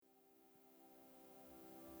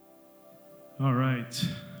All right.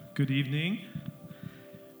 Good evening.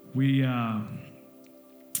 We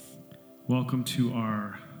welcome to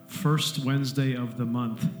our first Wednesday of the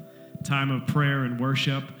month, time of prayer and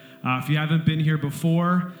worship. If you haven't been here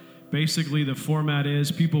before, basically the format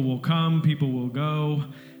is people will come, people will go.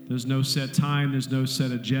 There's no set time, there's no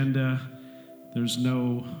set agenda, there's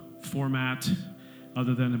no format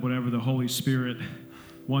other than whatever the Holy Spirit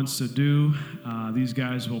wants to do. These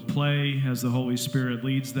guys will play as the Holy Spirit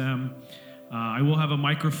leads them. I will have a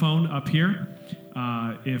microphone up here.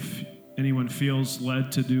 If anyone feels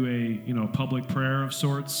led to do a public prayer of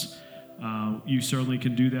sorts, you certainly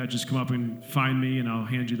can do that. Just come up and find me, and I'll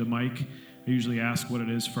hand you the mic. I usually ask what it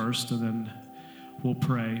is first, and then we'll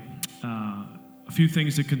pray. A few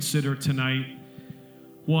things to consider tonight.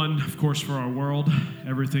 One, of course, for our world,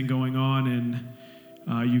 everything going on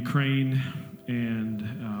in Ukraine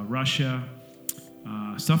and Russia.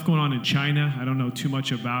 Stuff going on in China. I don't know too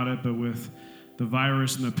much about it, but with the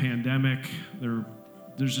virus and the pandemic,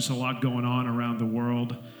 there's just a lot going on around the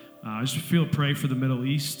world. I just pray for the Middle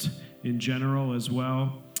East in general as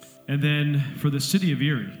well. And then for the city of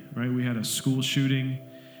Erie, right? We had a school shooting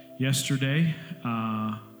yesterday.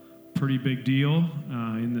 Pretty big deal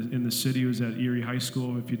in the city. It was at Erie High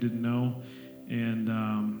School, if you didn't know. And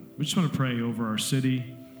we just want to pray over our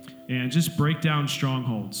city and just break down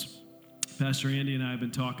strongholds. Pastor Andy and I have been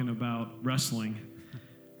talking about wrestling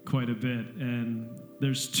quite a bit, and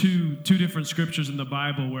there's two different scriptures in the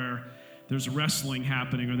Bible where there's wrestling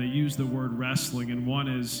happening, or they use the word wrestling, and one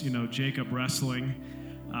is, Jacob wrestling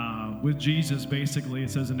with Jesus. Basically, it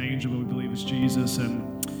says an angel, but we believe it's Jesus,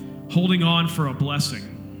 and holding on for a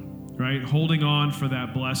blessing, right? Holding on for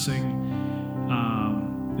that blessing.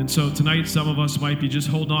 And so tonight, some of us might be just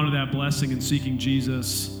holding on to that blessing and seeking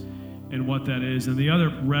Jesus and what that is. And the other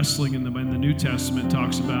wrestling in the New Testament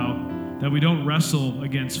talks about that we don't wrestle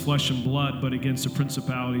against flesh and blood, but against the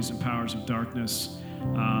principalities and powers of darkness.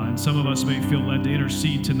 And some of us may feel led to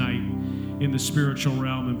intercede tonight in the spiritual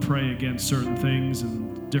realm and pray against certain things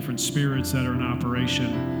and different spirits that are in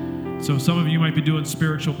operation. So some of you might be doing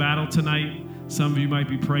spiritual battle tonight. Some of you might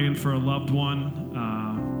be praying for a loved one.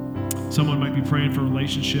 Someone might be praying for a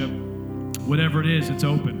relationship. Whatever it is, it's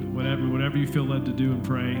open. Whatever you feel led to do and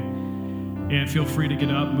pray. And feel free to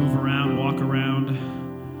get up, move around, walk around,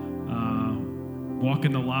 walk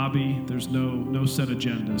in the lobby. There's no set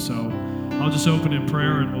agenda. So I'll just open in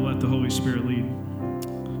prayer and we'll let the Holy Spirit lead.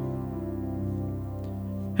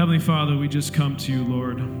 Heavenly Father, we just come to you,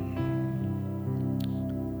 Lord.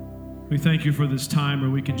 We thank you for this time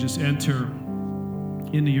where we can just enter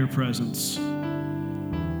into your presence.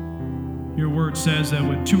 Your word says that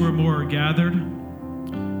when two or more are gathered,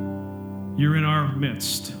 you're in our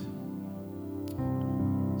midst.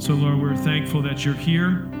 So, Lord, we're thankful that you're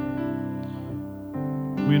here.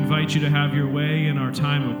 We invite you to have your way in our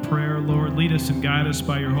time of prayer, Lord. Lead us and guide us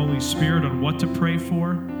by your Holy Spirit on what to pray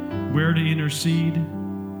for, where to intercede.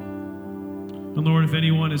 And, Lord, if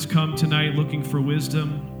anyone has come tonight looking for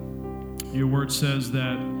wisdom, your word says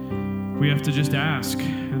that we have to just ask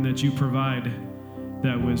and that you provide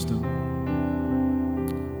that wisdom.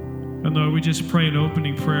 And, Lord, we just pray an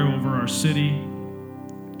opening prayer over our city.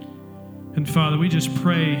 And Father, we just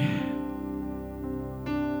pray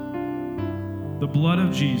the blood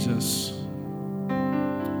of Jesus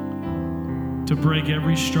to break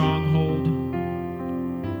every stronghold,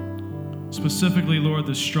 specifically, Lord,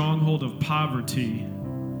 the stronghold of poverty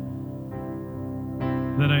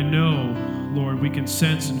that I know, Lord, we can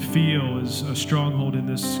sense and feel is a stronghold in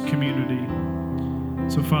this community.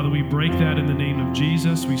 So, Father, we break that in the name of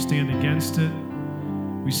Jesus. We stand against it.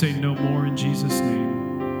 We say no more in Jesus' name.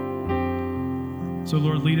 So,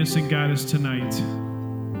 Lord, lead us and guide us tonight.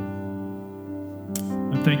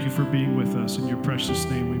 And thank you for being with us. In your precious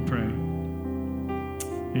name we pray.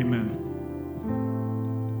 Amen.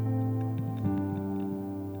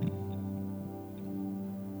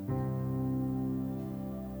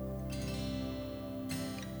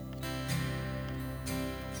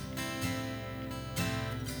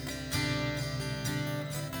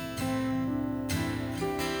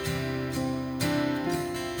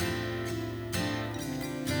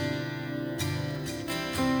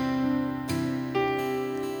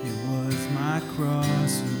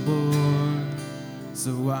 Cross you bore,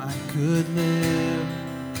 so I could live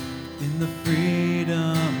in the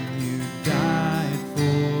freedom you died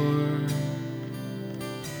for.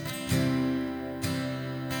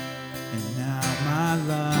 And now my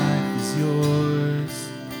life is yours,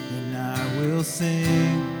 and I will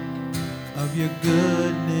sing of your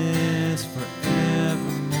goodness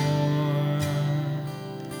forevermore.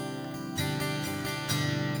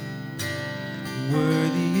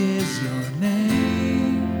 Worthy is your name.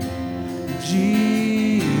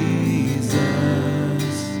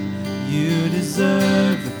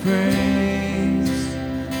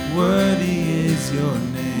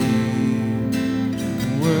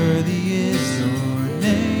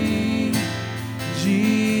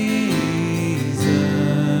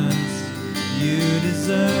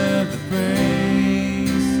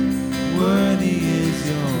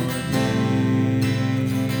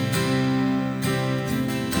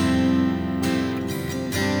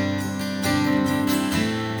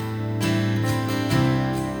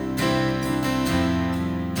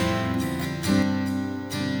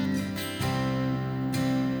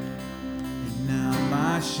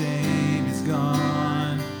 shame is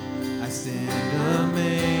gone. I stand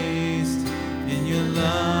amazed in your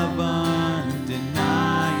love undeniable.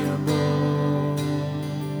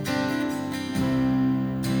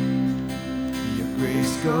 Your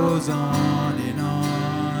grace goes on, and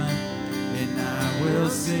I will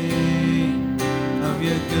sing of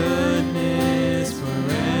your goodness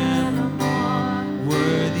forevermore.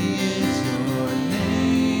 Worthy is your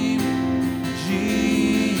name,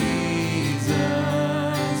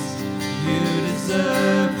 Jesus. You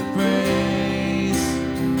deserve the praise.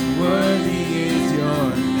 Worthy is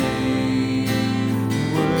your name.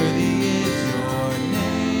 Worthy is your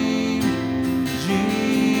name,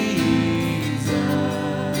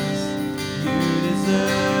 Jesus. You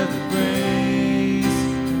deserve the praise.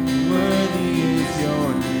 Worthy is your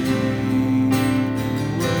name.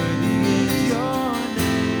 Worthy is your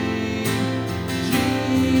name,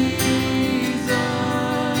 Jesus.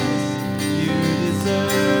 You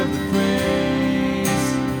deserve the praise.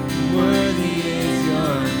 Worthy is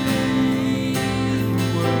your name.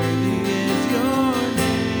 Worthy is your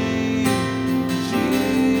name,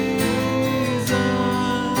 Jesus.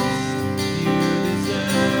 You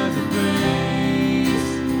deserve the praise.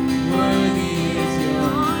 Worthy is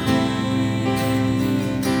your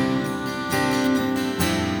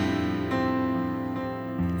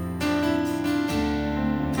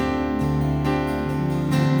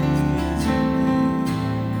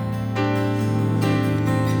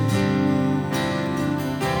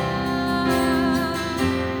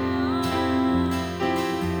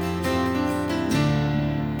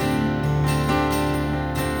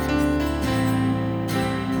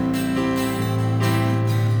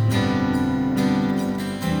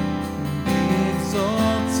Be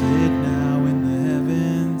exalted now in the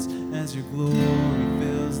heavens as your glory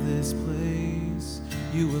fills this place.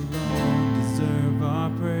 You alone deserve our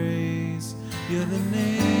praise. You're the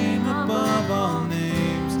name above all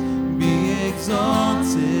names. Be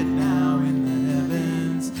exalted now in the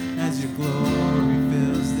heavens as your glory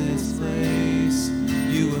fills this place.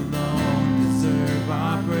 You alone deserve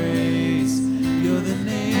our praise. You're the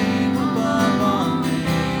name above all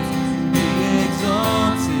names. Be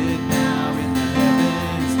exalted now in the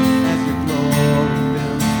heavens as your glory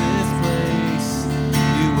fills this place.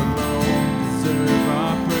 You alone deserve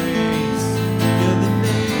our praise. You're the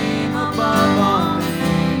name above all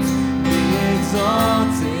names. Be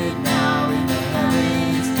exalted now in the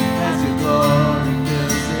heavens as your glory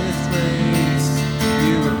fills this place.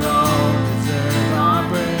 You alone deserve our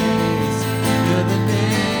praise. You're the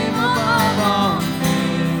name above all names.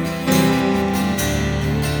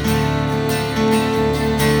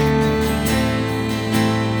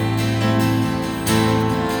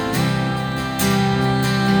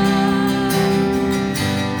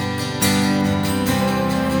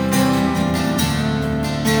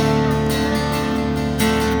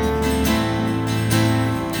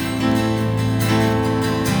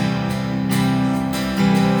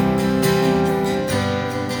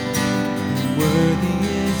 Worthy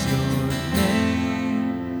is your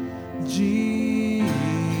name,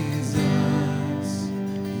 Jesus.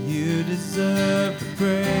 You deserve the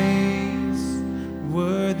praise.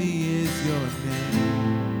 Worthy is your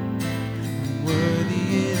name. Worthy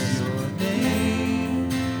is your name,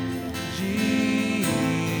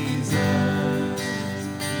 Jesus.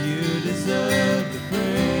 You deserve the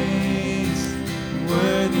praise.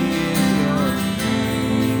 Worthy is your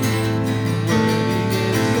name. Worthy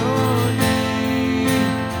is your name,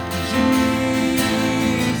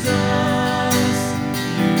 Jesus.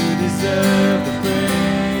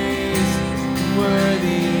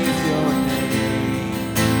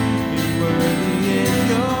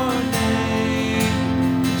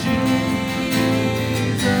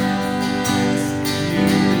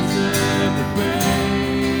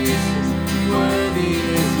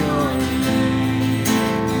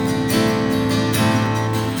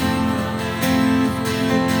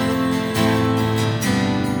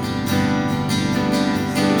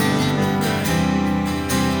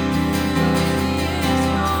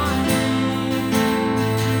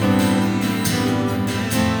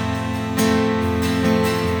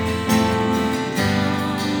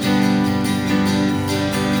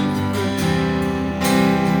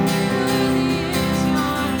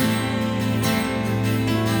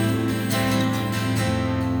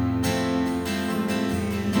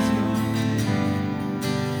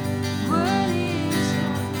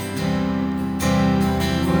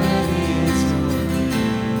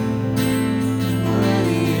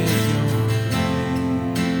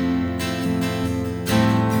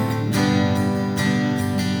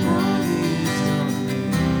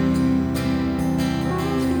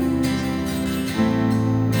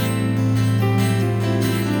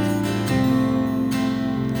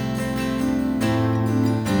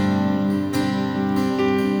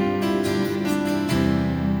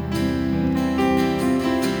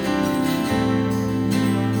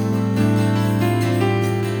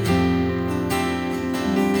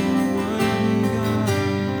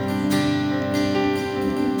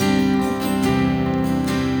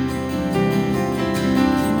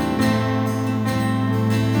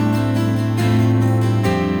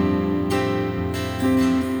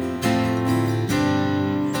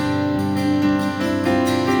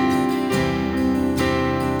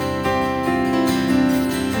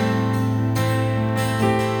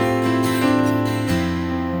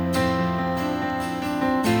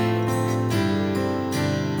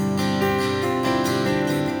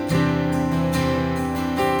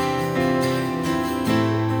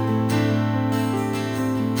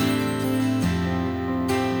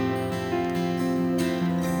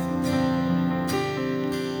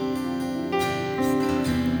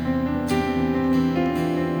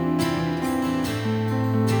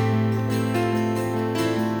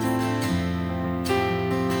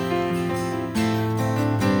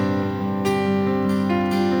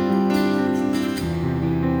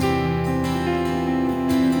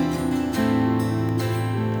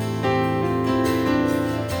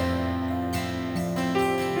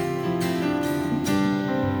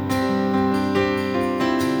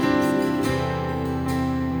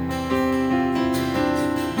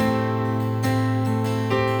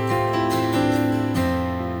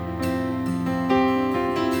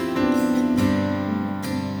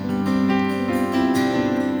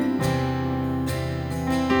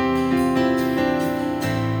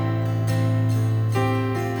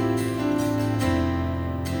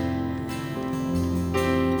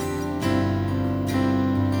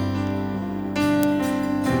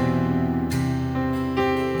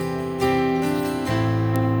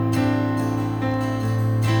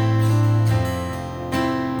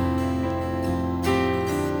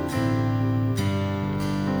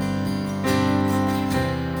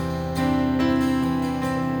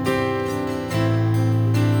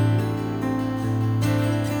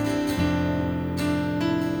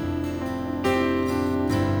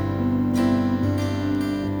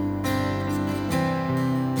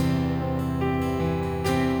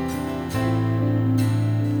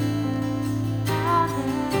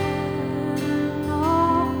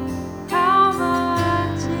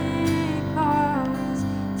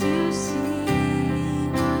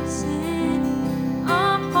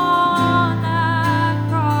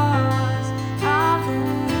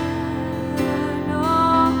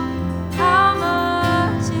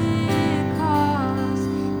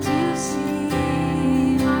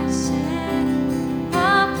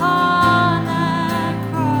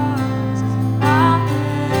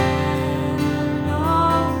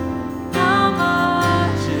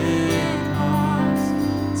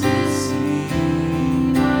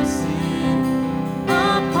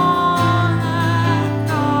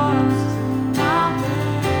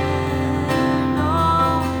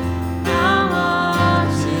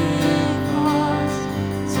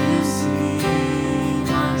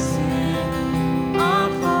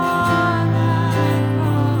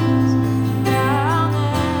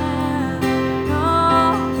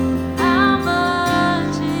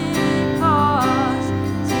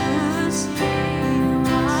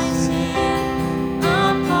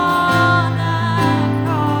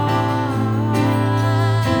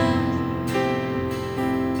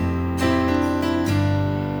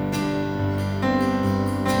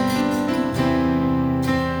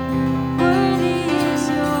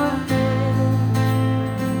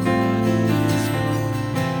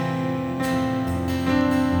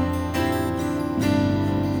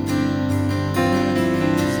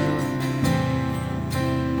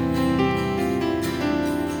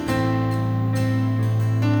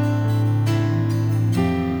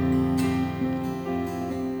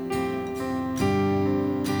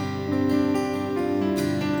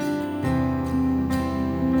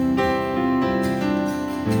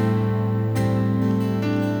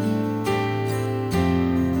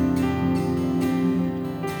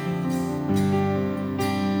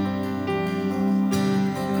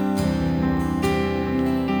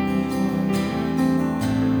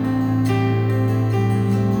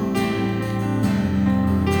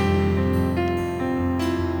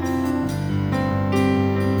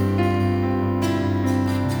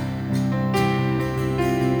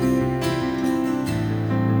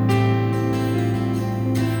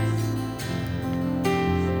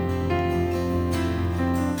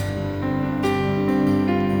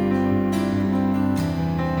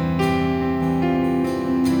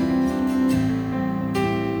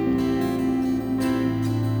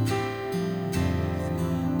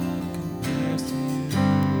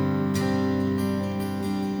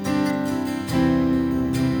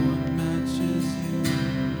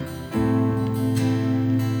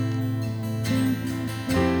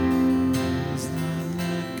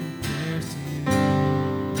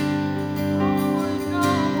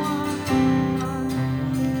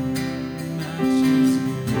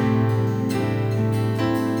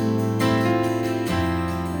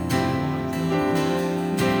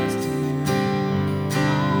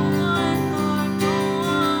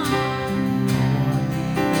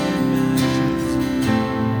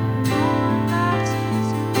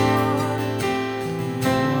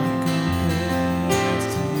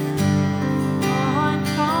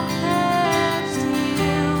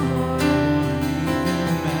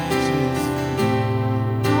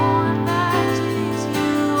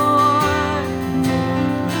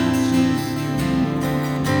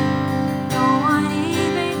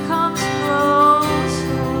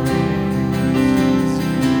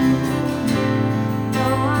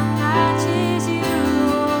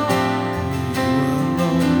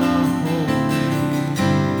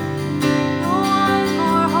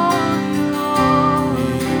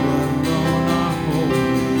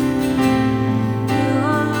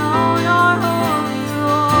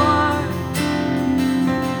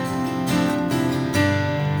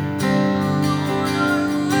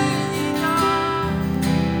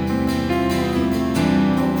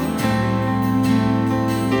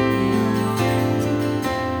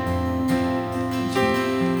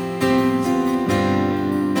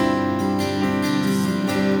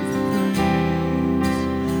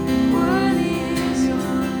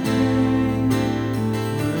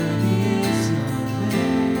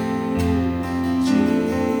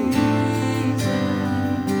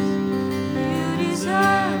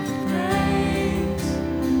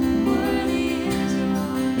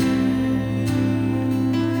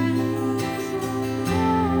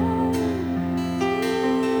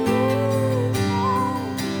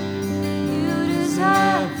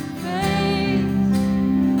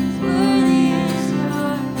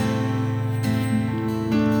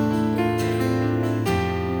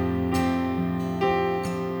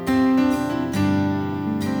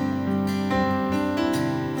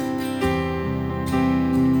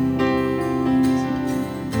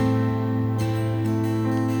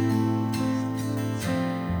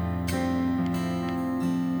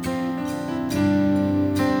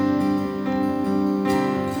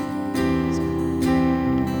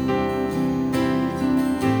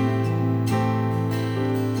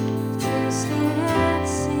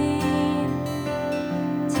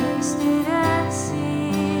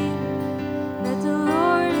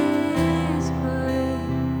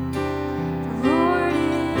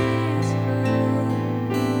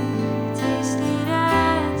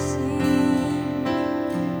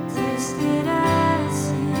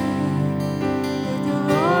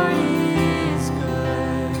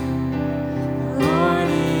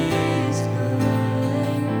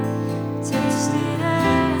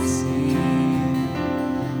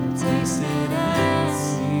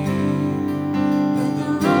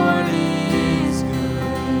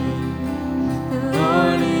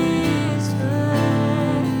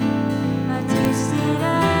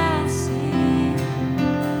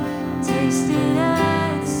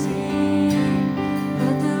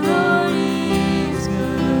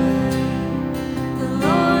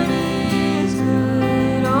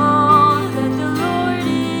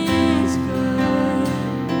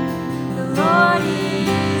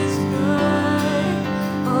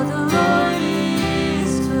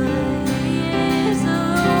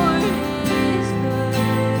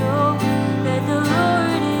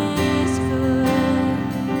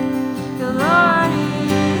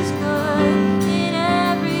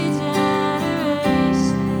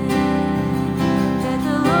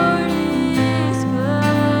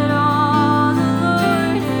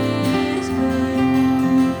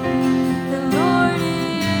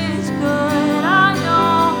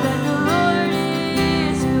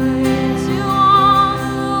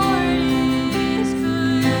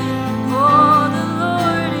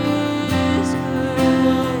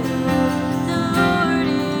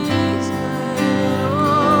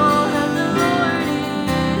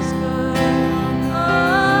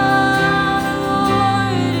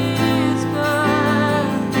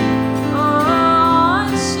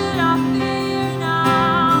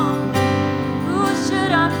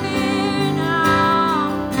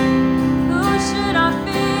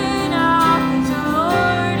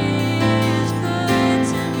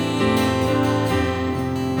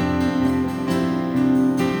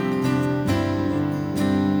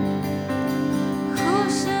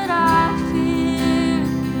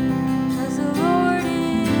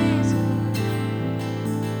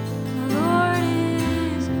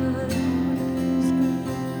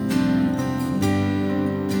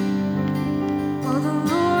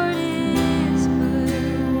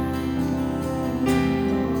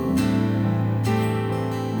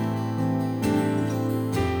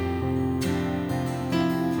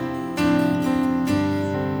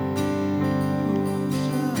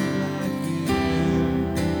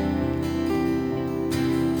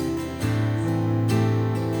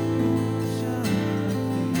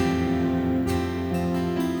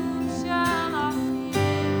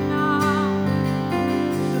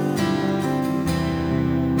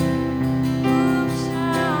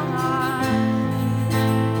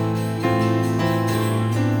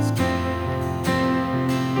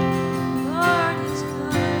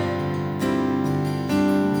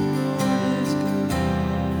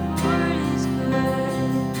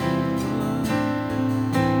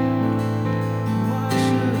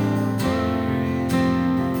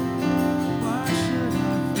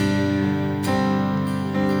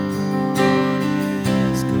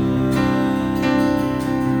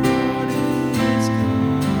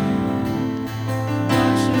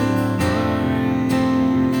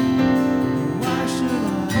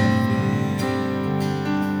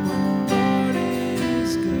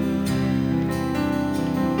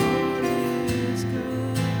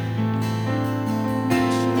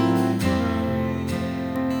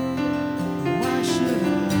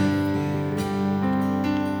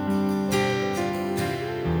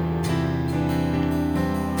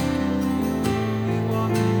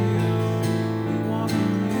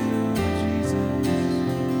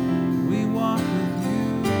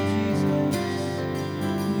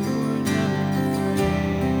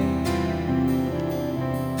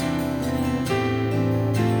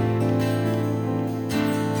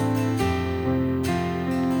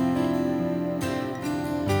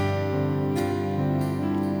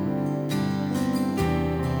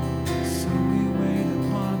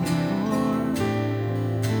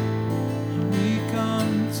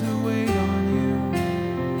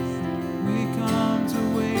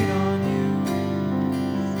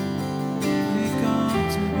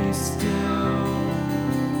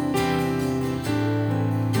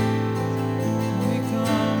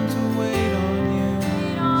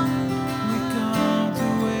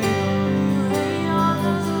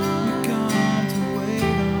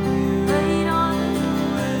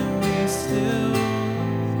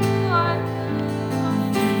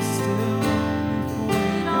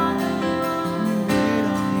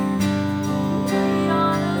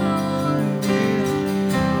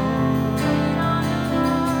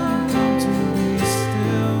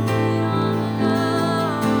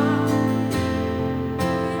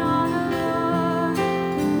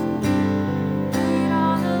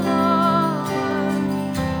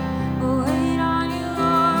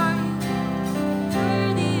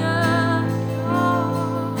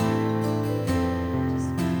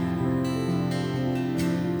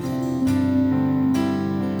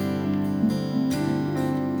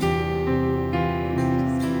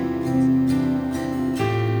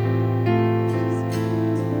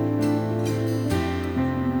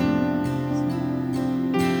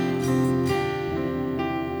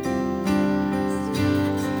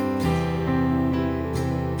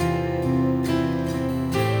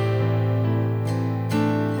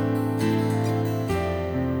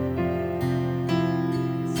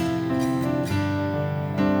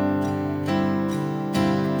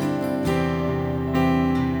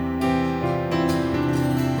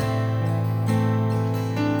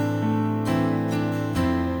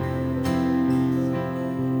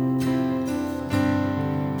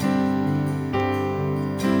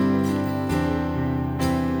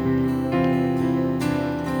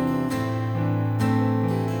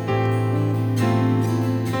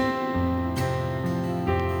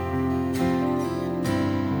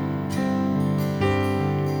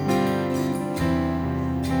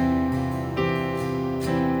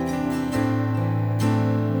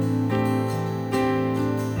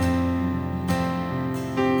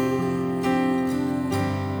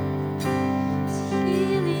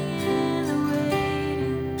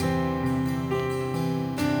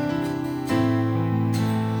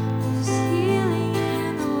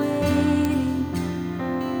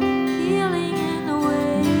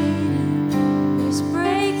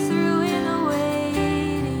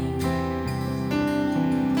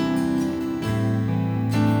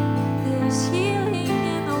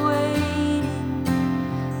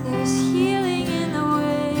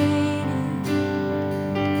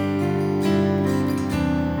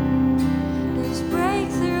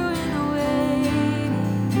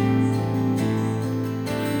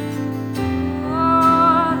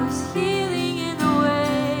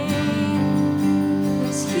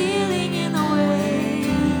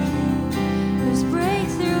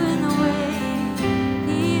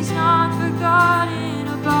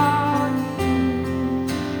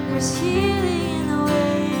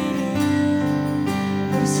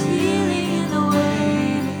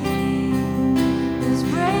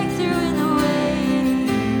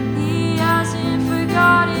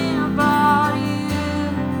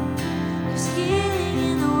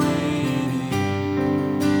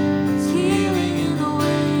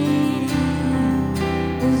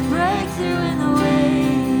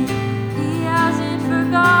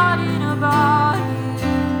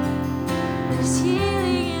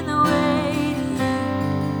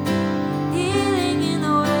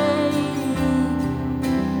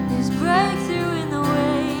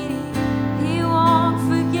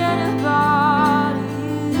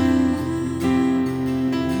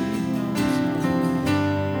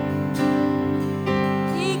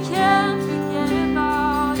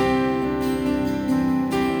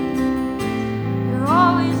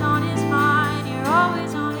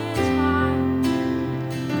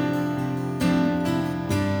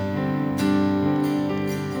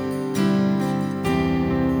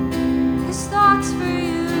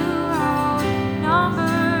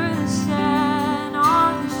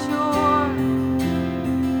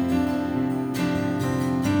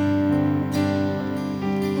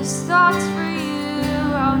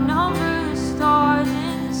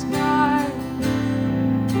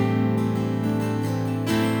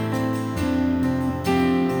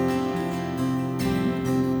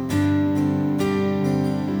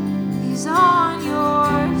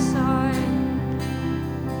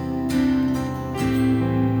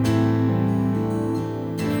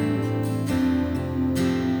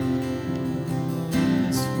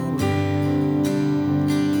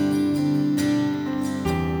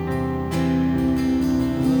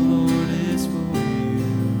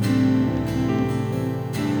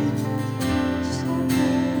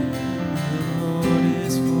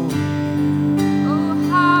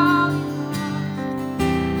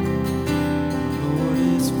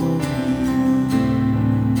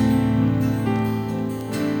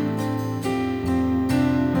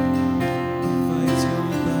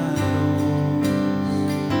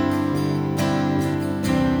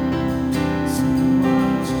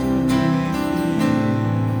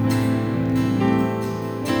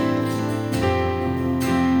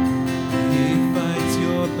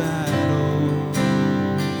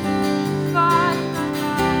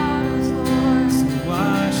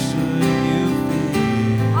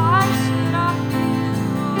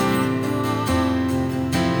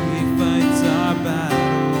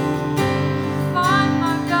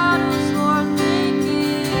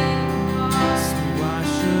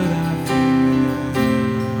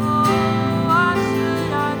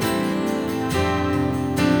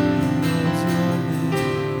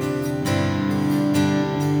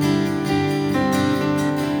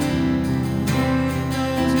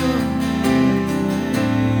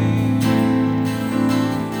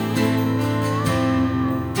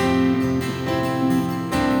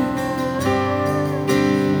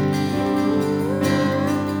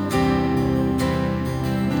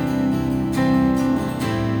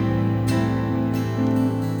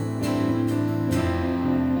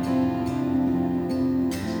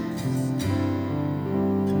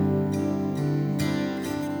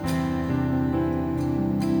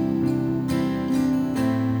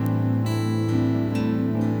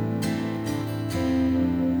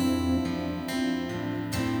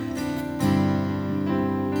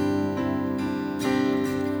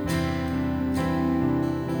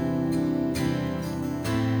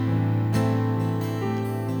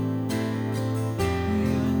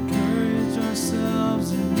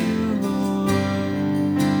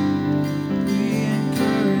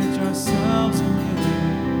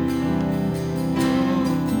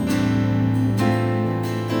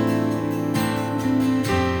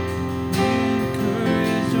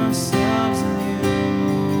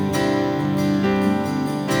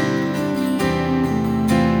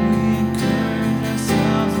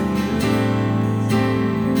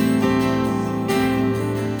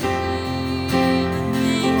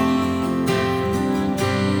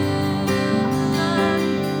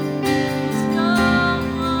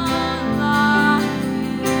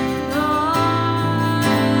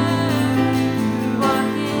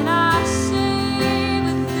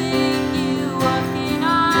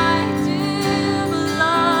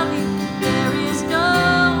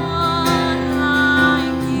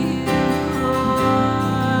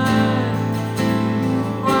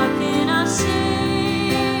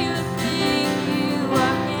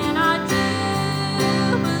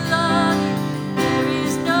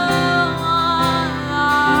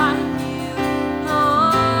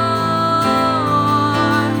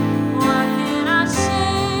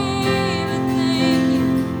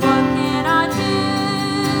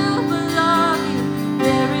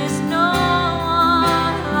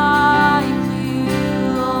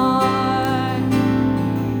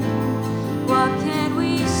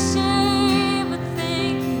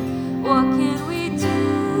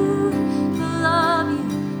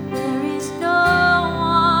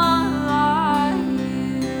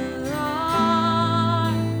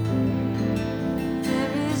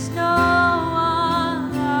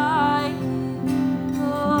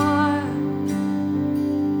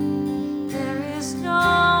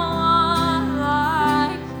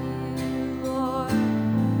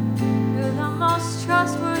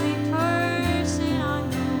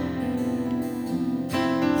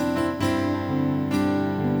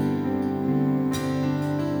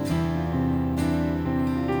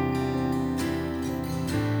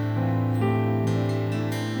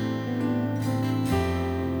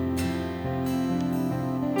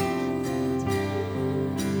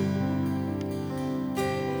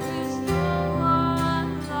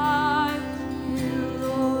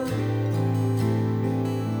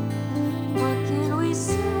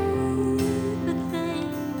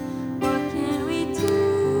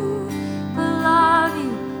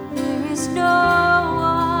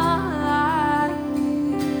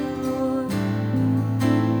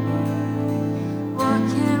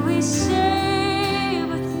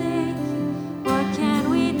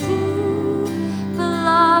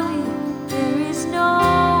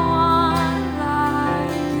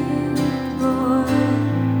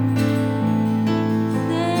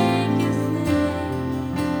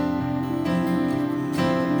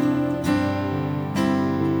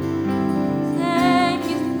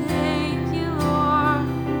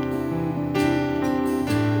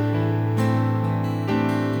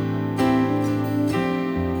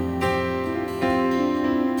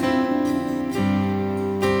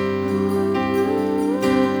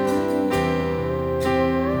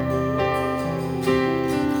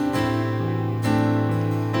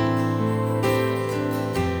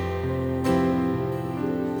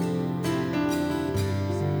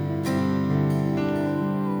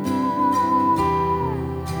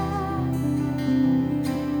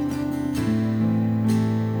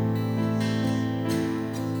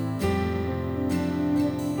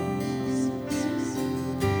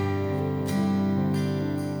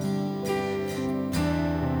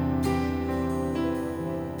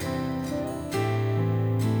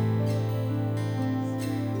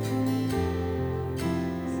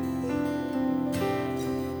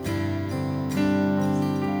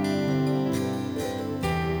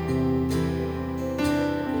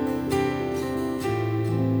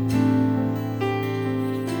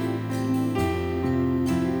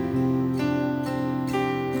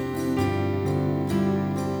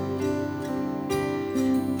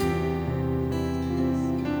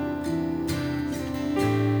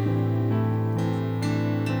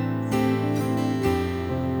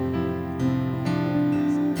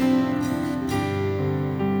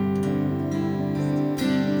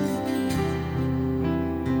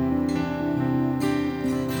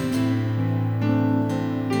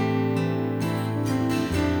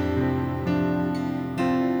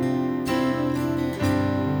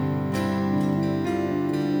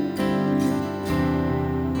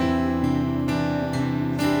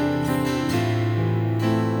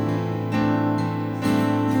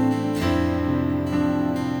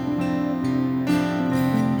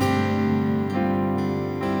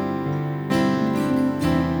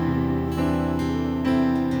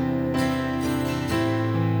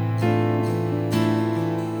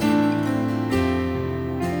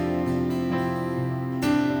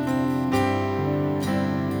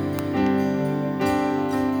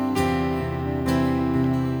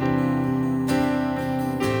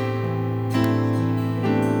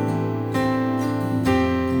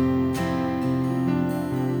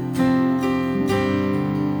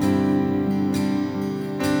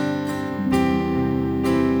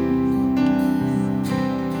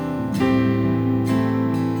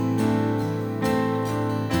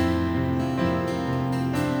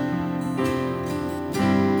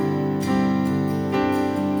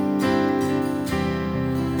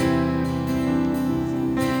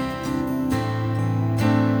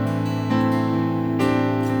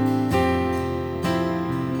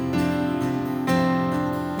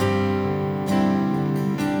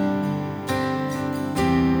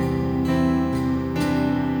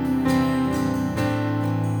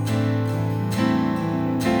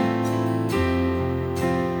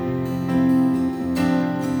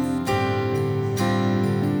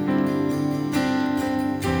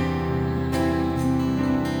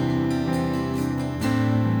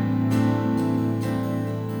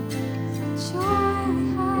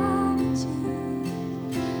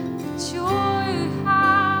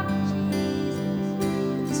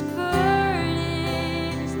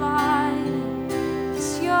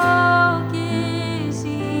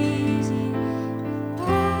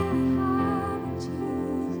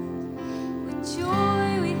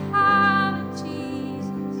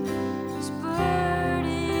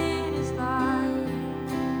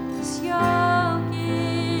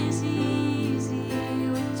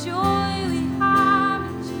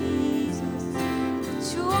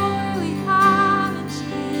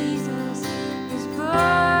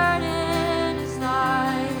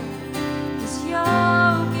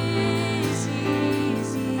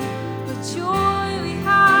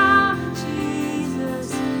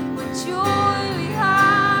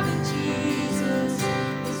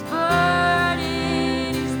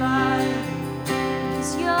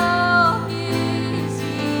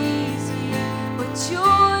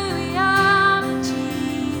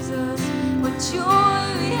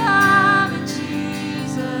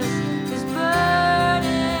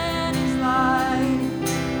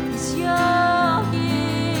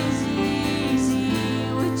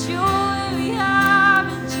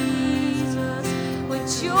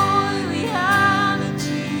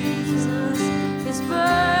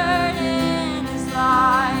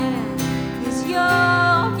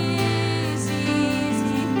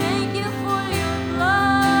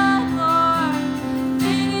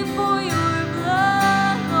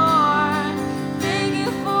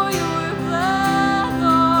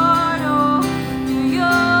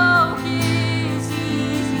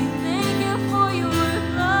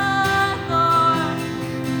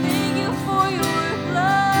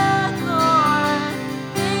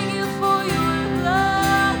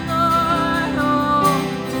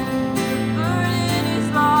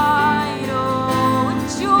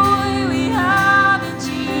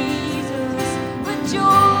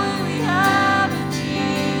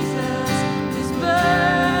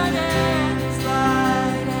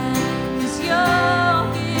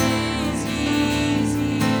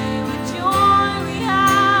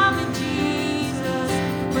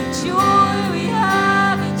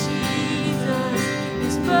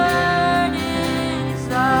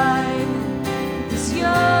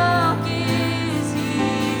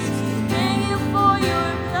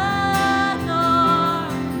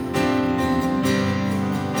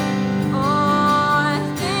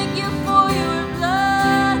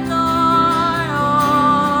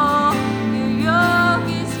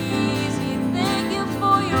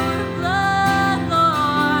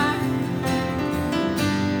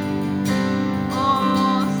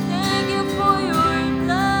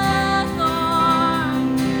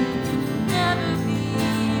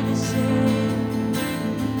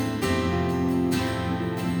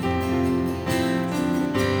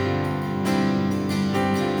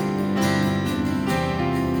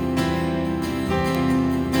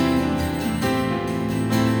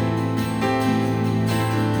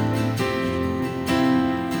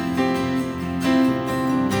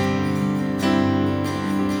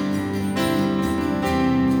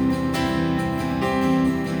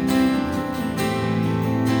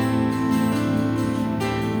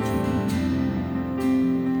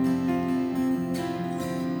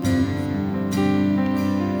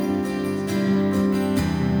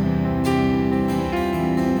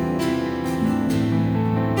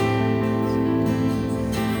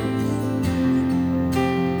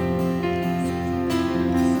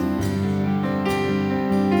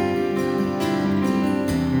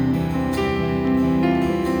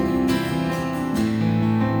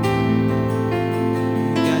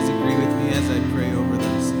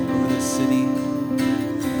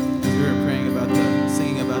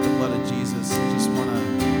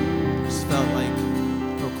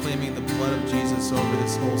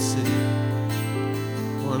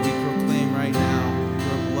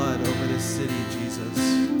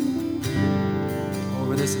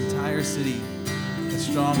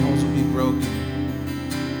 strongholds will be broken,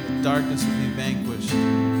 that darkness will be vanquished,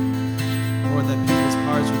 Lord, that people's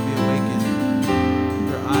hearts will be awakened,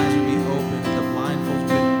 their eyes will be opened, the blindfolds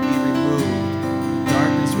will be removed,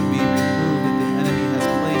 darkness will be removed that the enemy has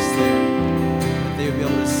placed there, that they will be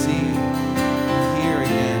able to see and hear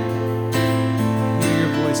again, hear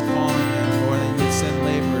your voice calling them, Lord, that you would send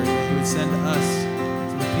laborers, that you would send us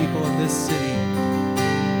to the people of this city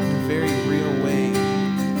in a very real way.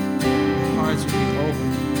 Hearts will be open,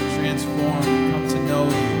 transformed, come to know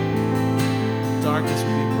you. Darkness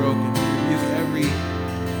will be broken. We rebuke every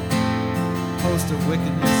host of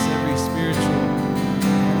wickedness, every spiritual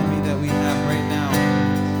enemy that we have right now.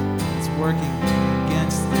 It's working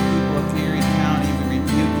against the people of Erie County. We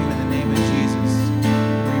rebuke you in the name of Jesus.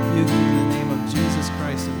 We rebuke you in the name of Jesus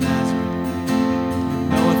Christ of Nazareth.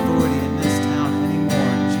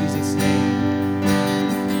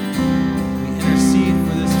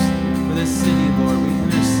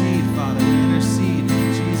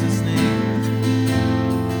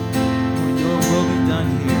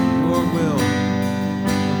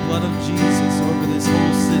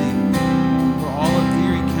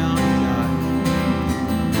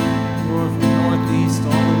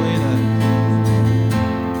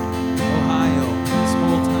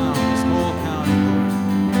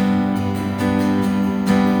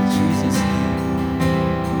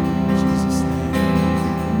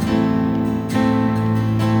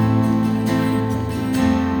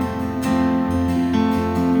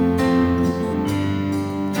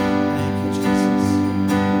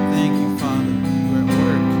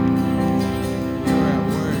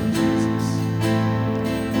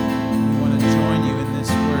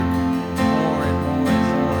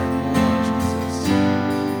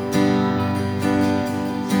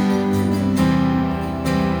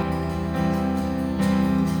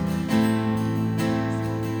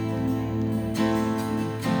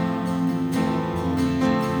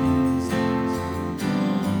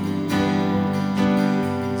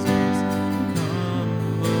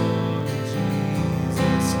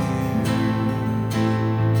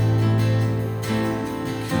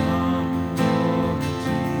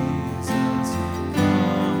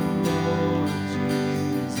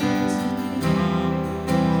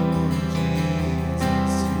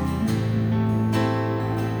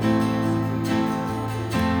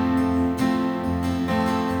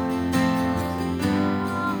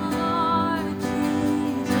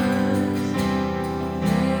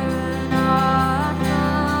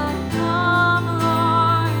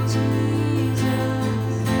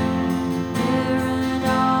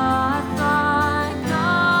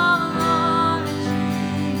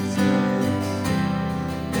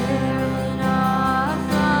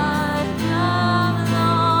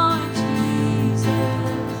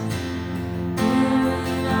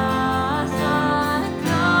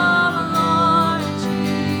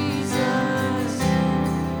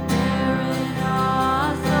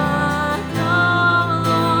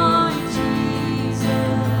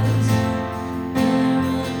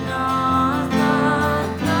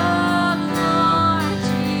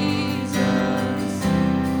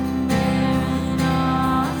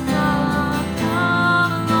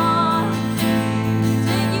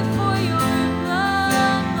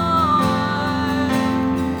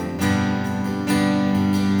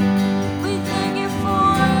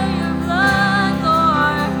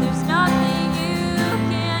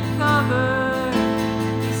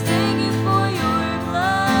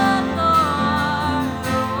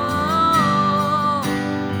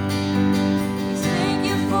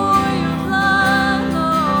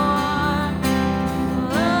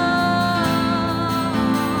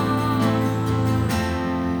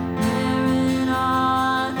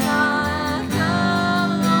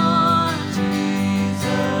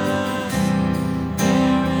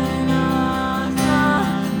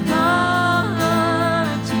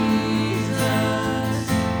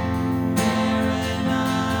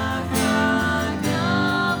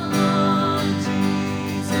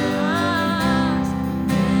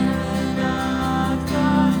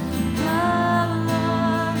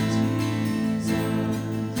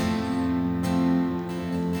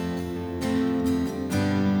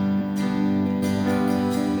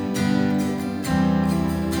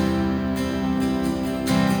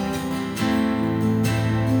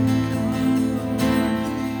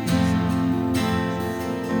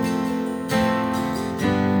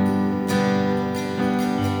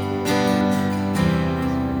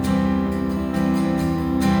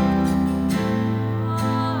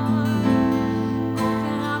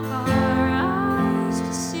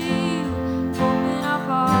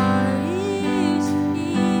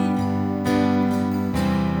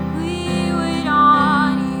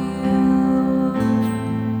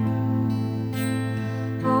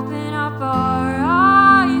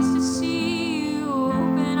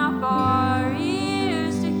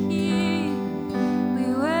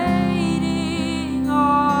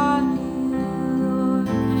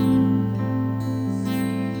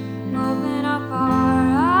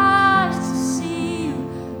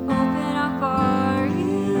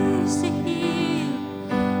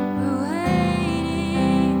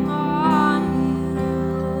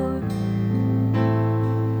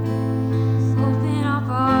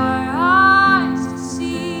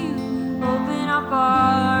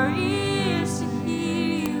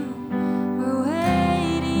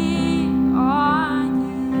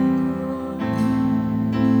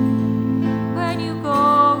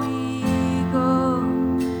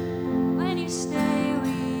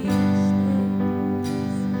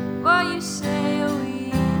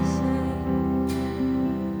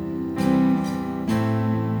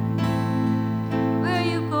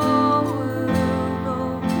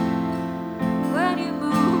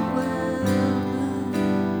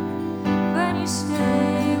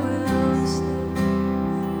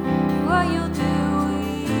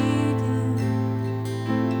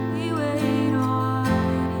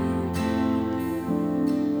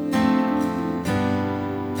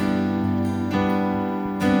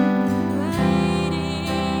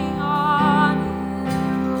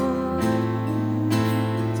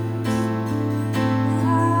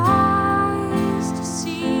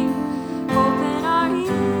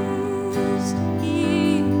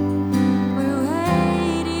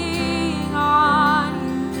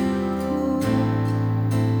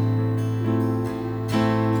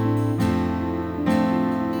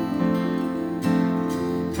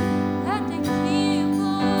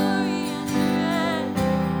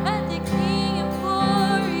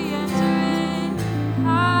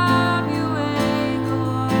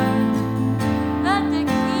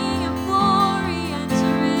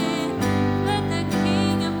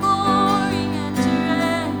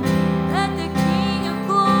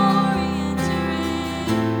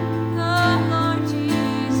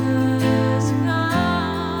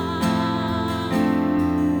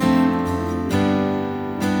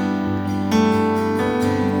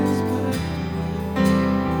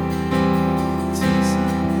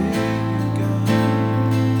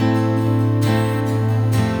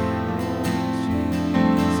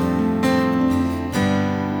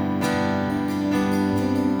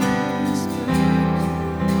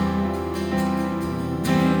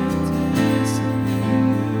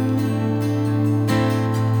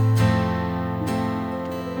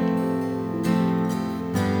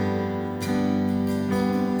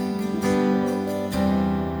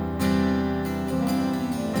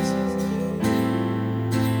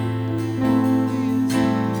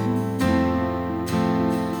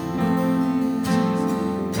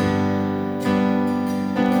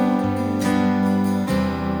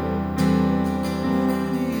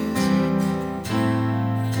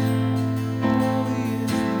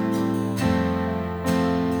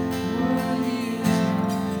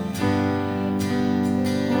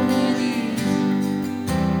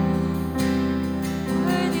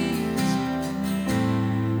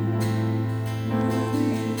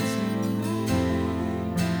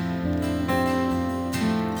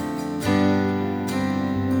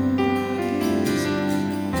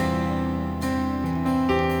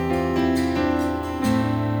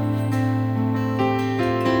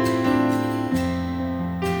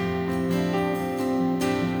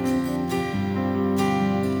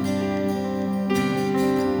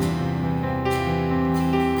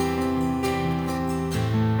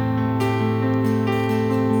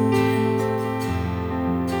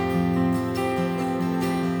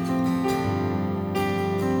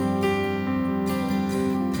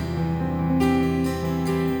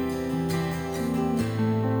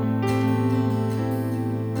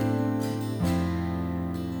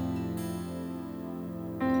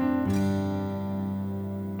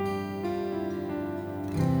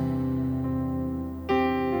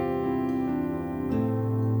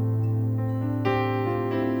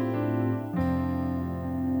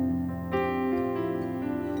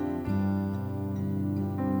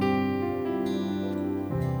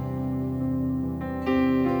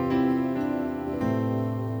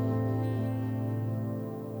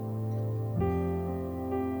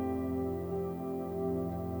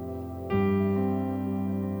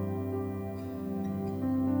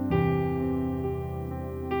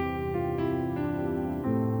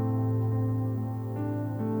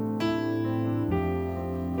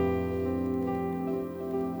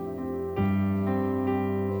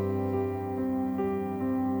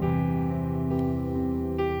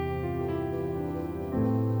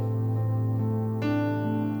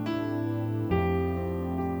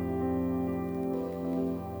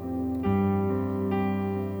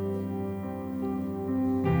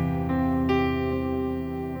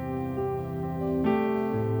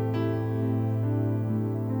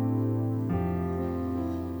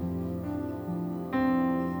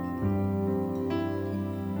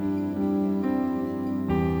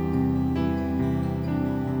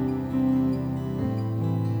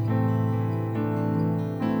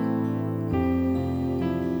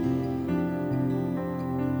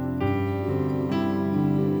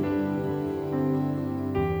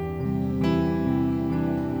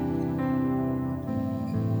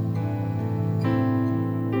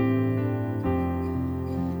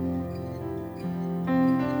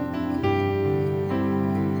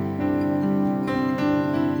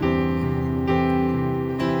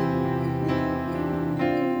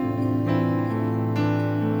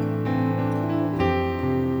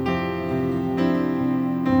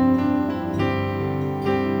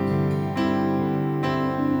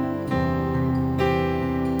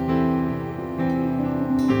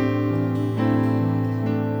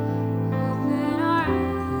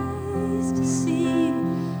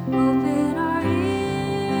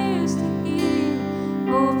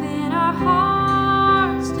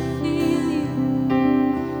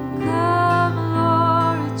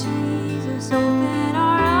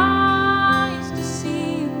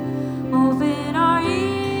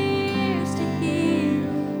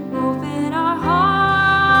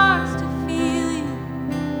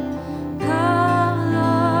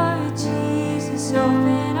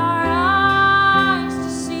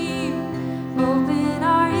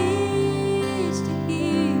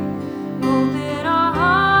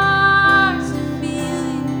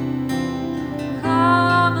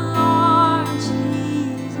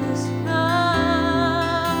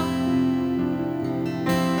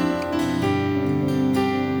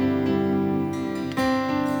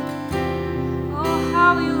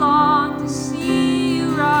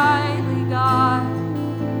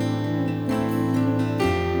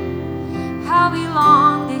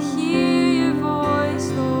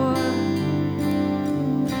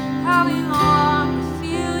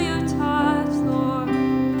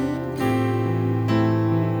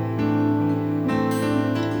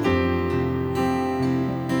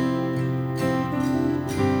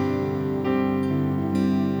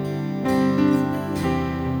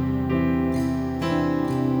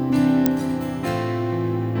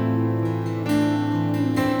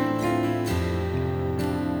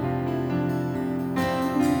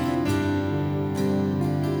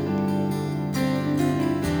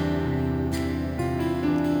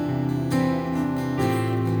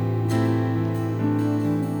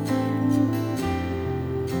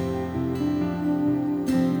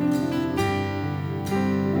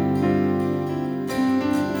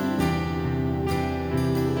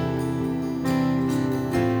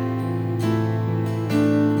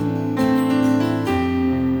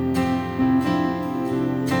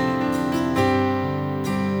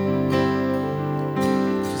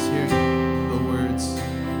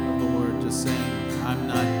 I'm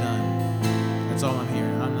not done. That's all I'm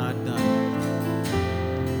hearing. I'm not done.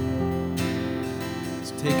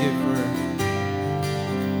 Just take it for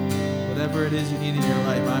whatever it is you need in your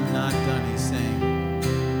life. I'm not done, he's saying.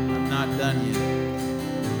 I'm not done yet.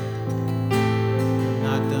 I'm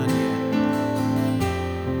not done yet.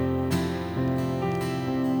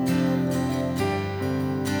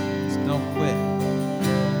 Just don't quit.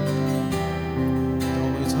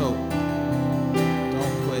 Don't lose hope.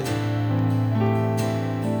 Don't quit.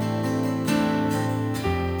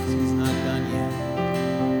 He's not done yet.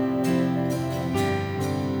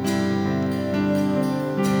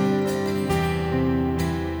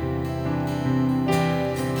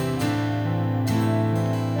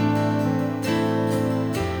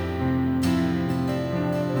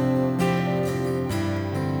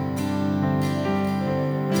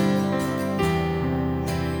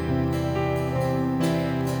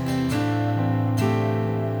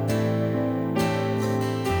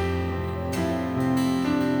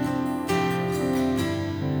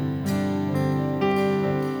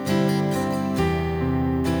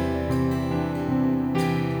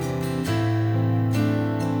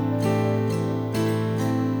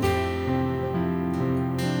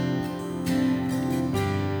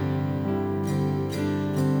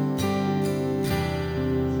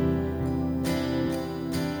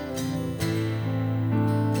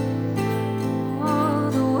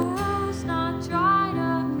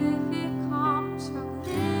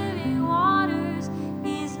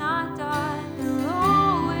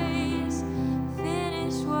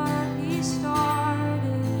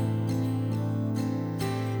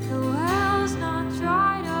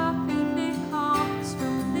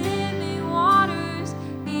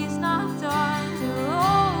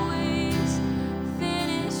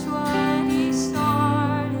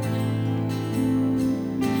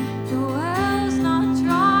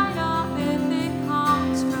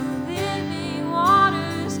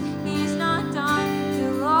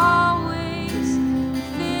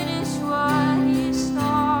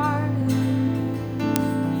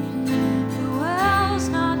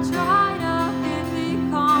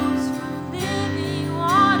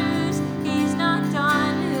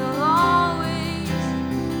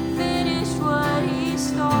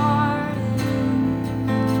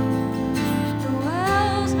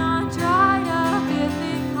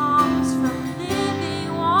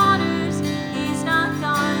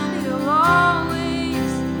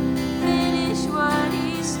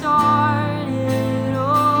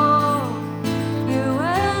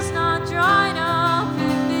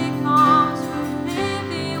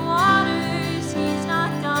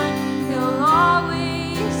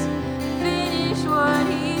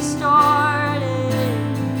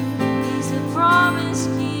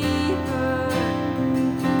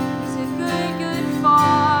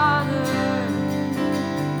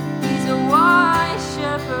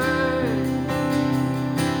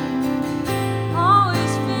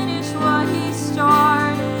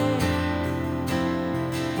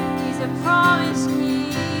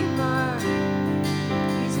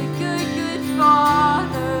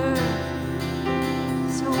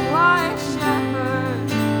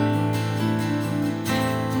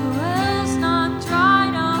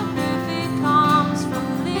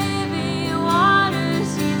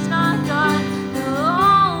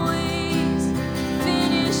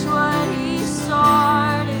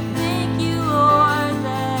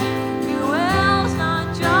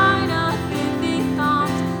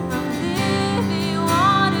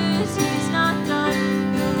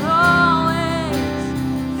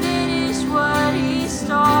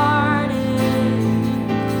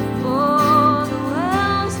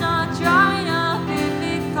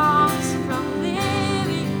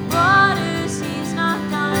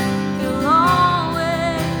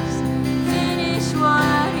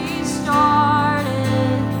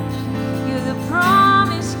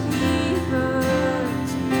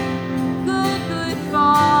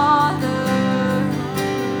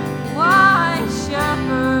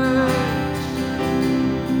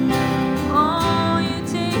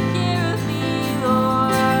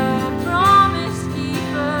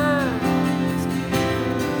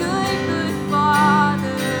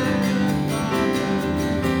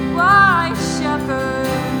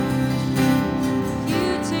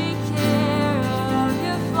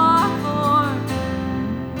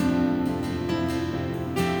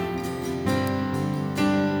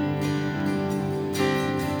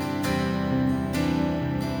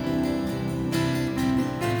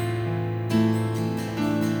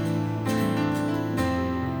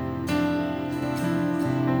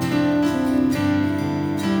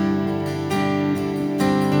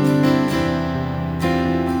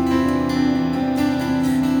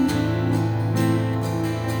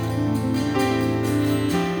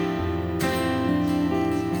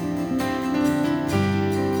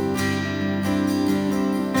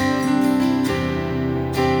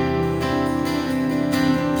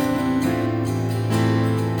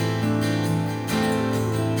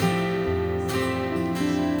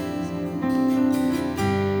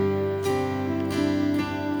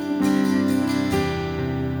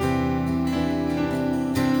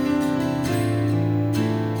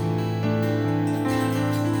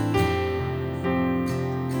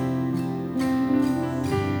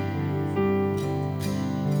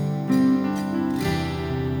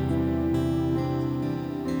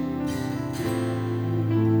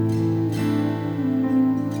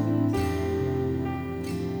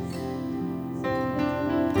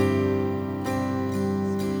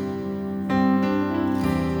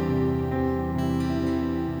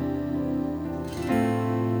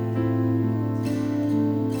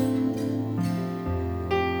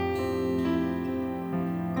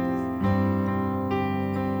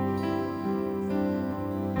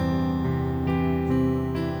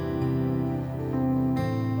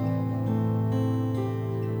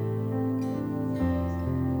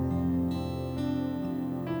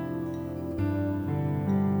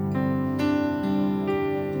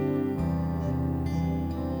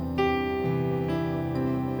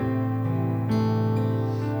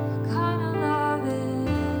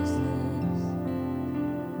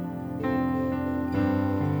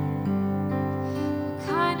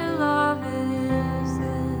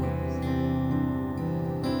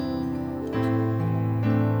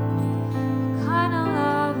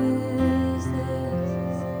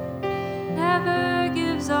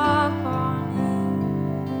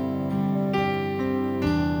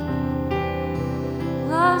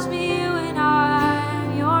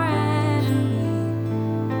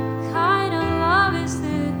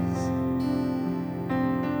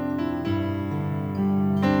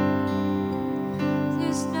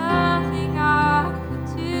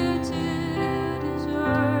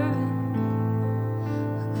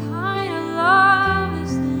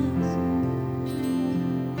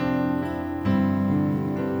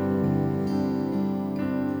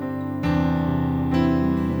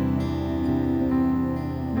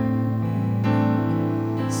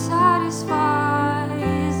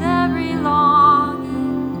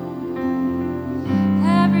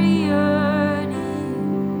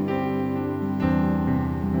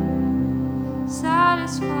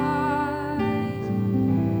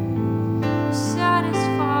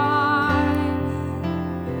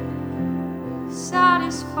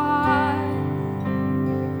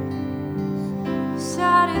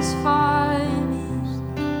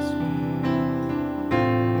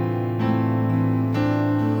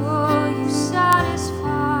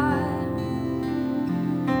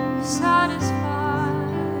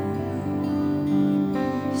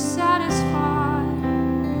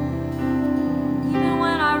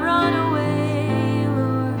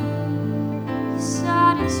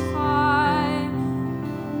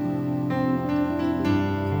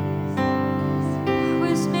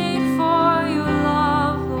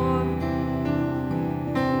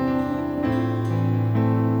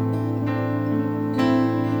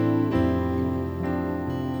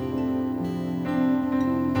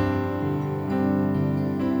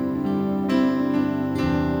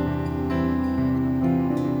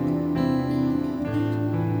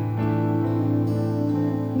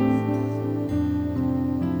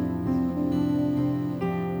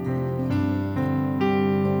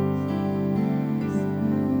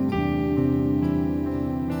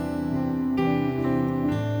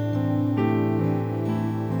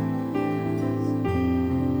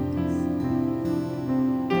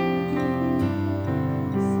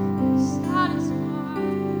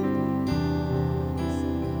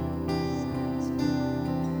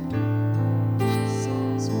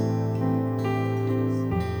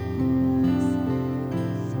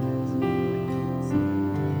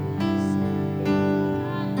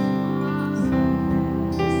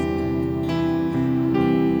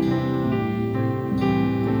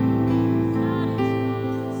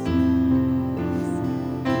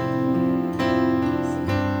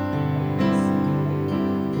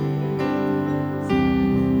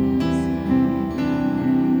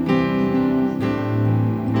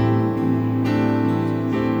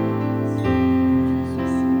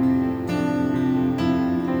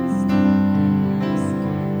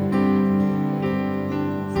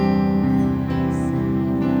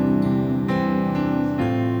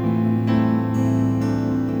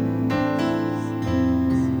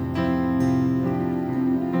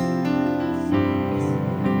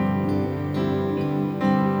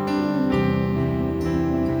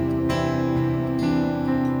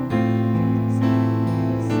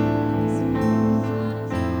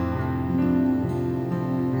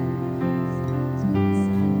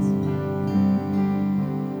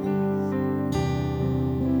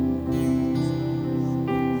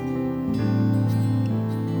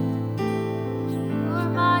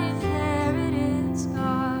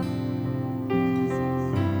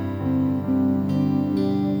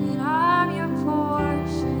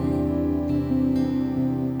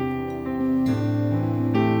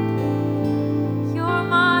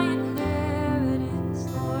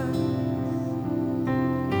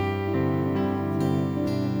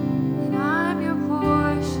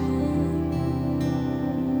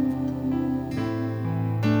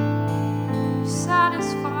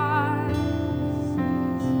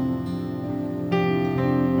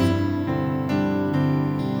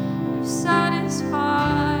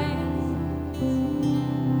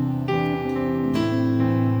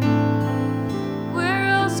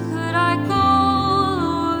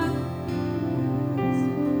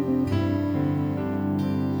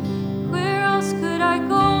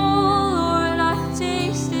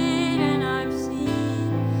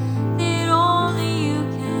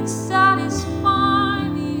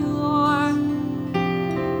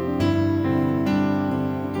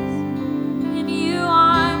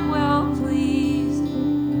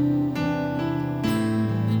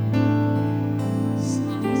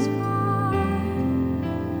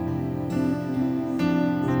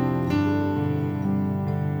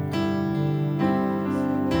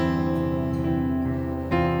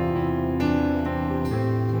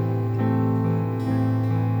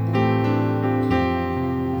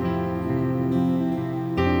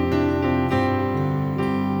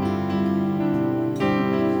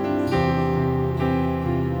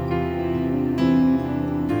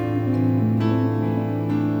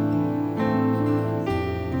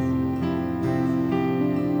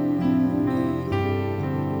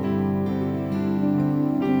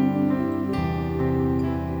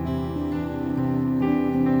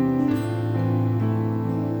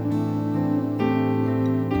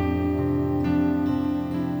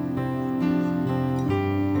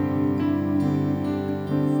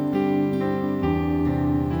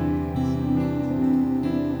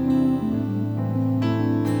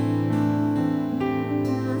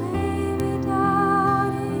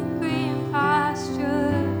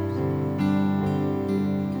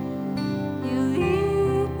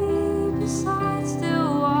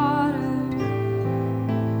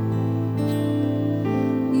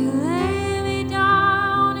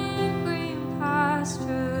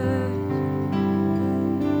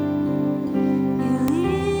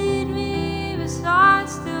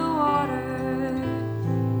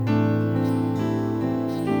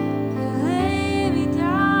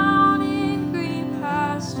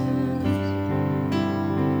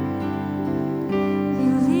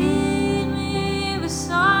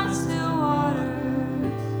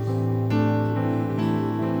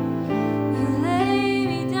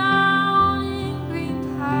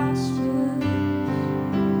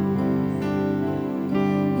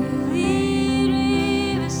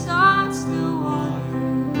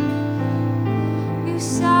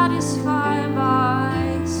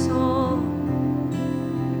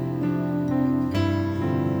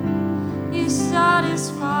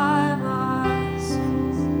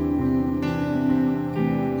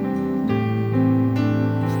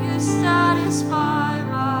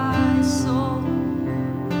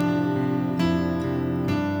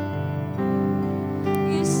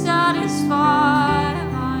 satisfy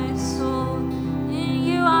my soul. In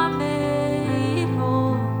you I'm made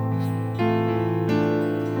whole.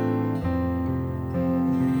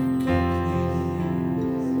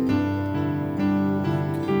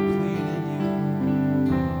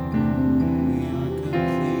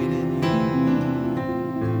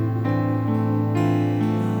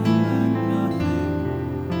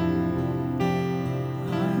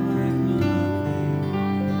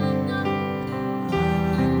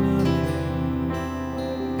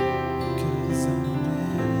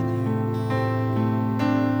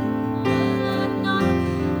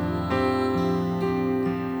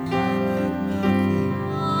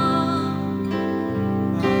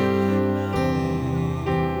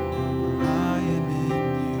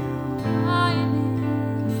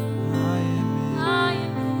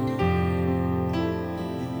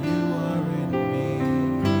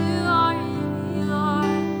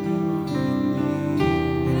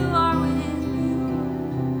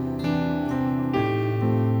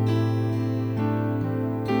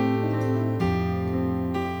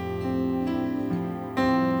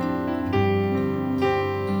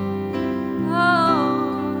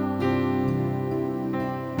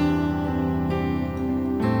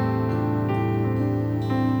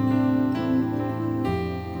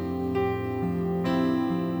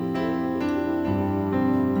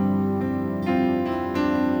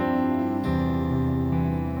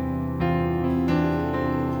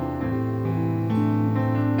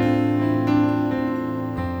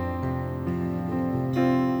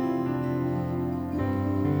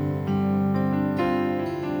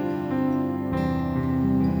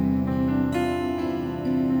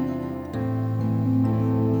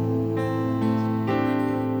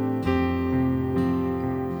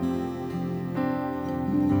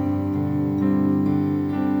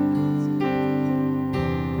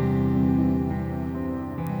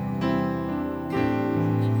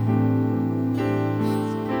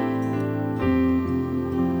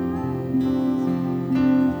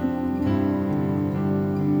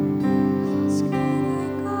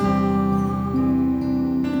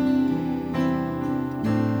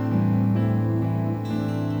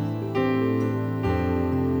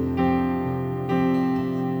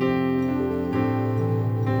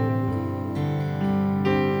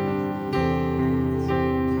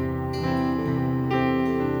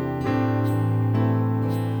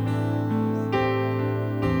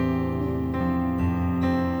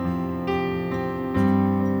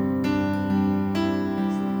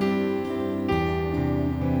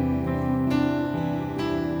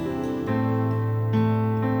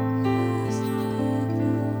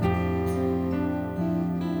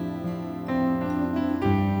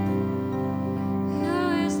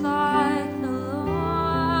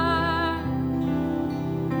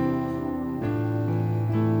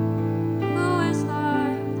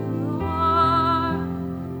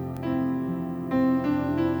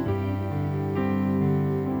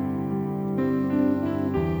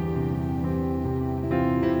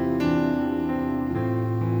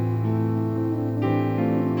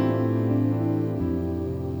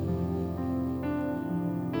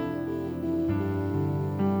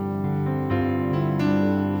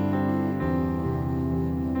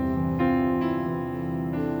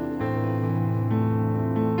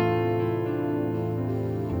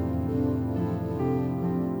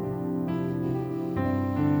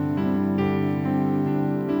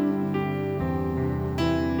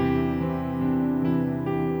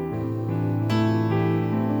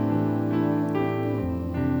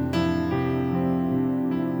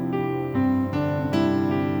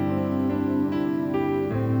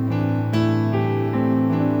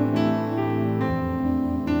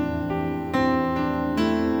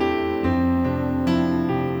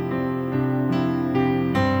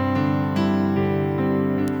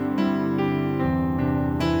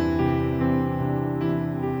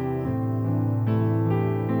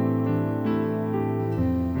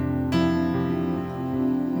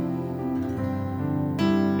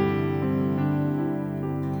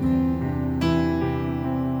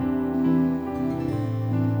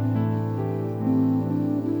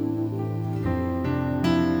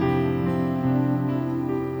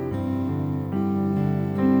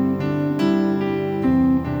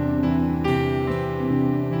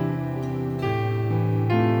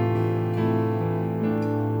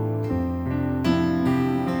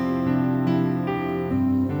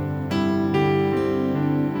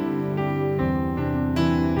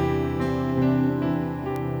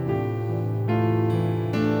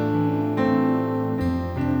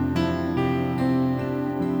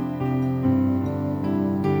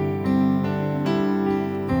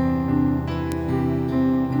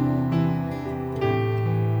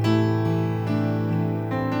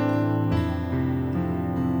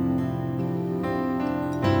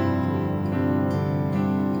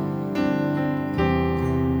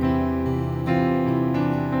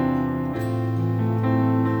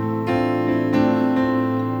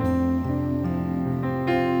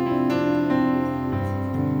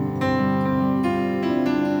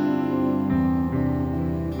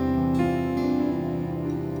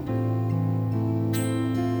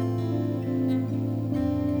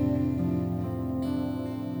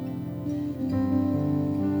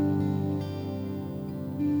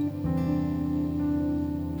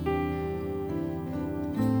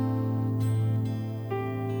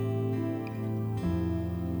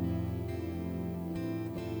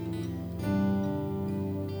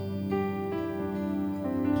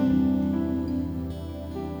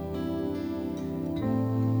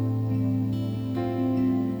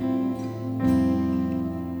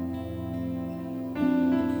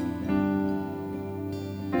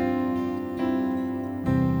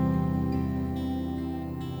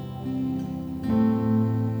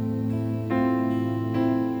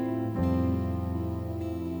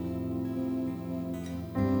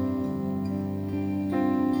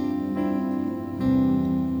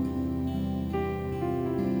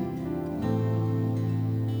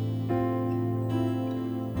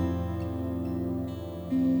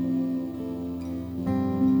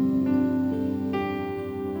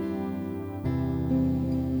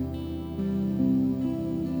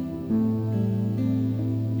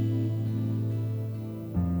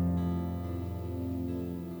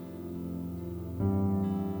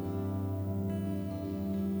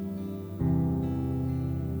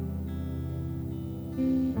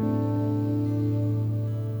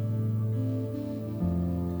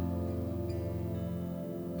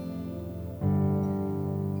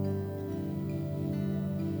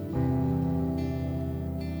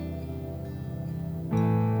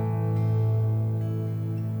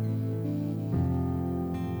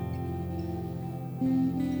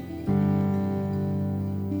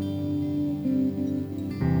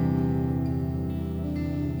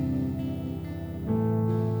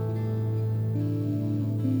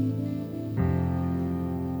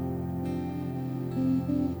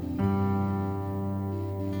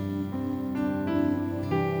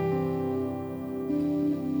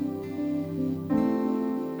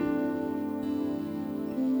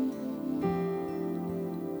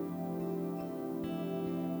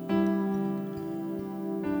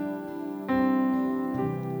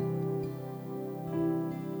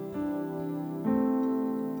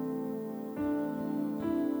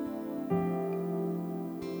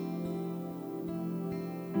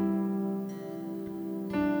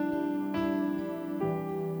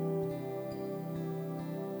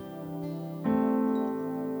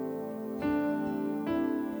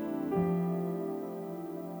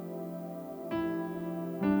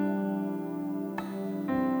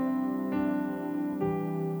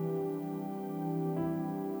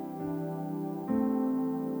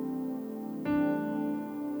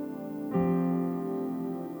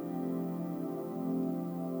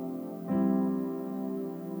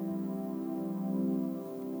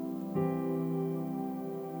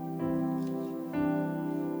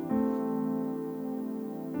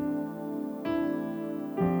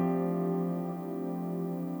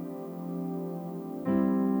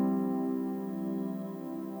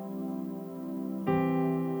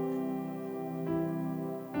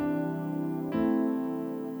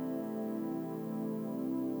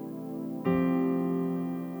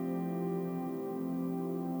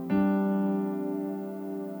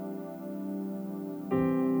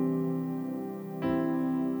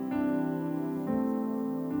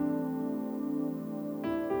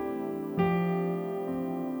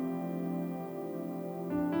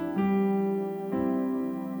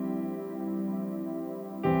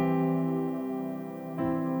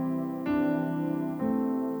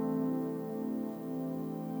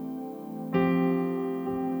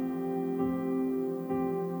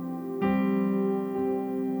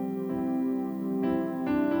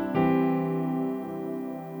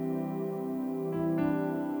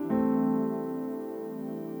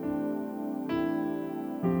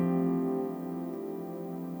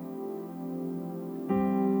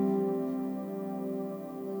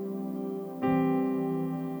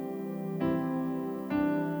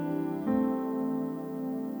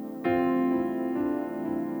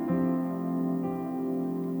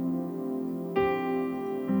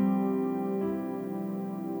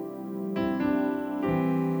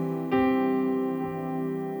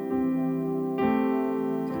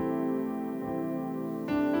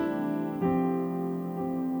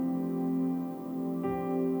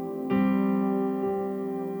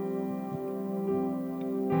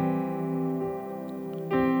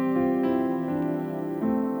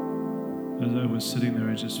 As I was sitting there,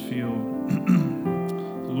 I just feel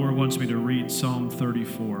the Lord wants me to read Psalm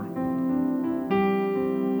 34.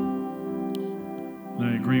 And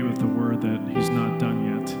I agree with the word that he's not done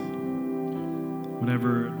yet.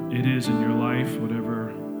 Whatever it is in your life,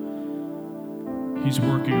 whatever he's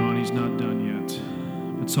working on, he's not done yet.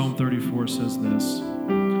 But Psalm 34 says this: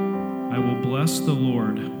 I will bless the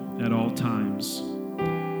Lord at all times.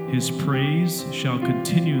 His praise shall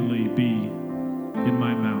continually be in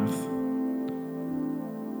my mouth.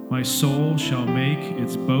 My soul shall make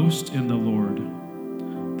its boast in the Lord.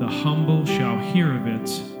 The humble shall hear of it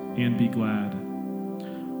and be glad.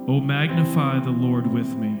 O magnify the Lord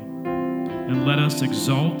with me, and let us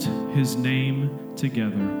exalt his name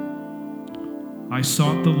together. I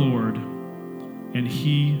sought the Lord, and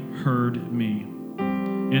he heard me,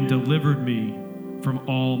 and delivered me from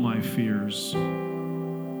all my fears.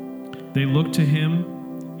 They looked to him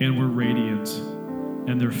and were radiant,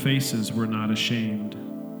 and their faces were not ashamed.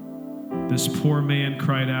 This poor man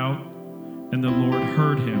cried out, and the Lord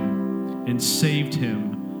heard him and saved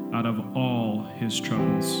him out of all his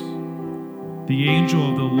troubles. The angel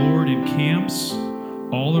of the Lord encamps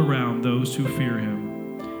all around those who fear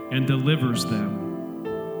him and delivers them.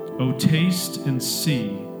 O taste and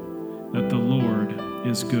see that the Lord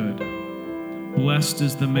is good. Blessed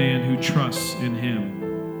is the man who trusts in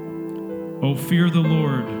him. O fear the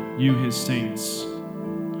Lord, you his saints.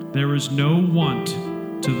 There is no want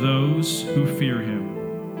to those who fear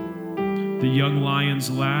him. The young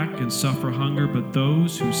lions lack and suffer hunger, but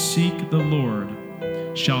those who seek the Lord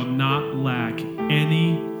shall not lack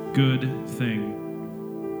any good thing.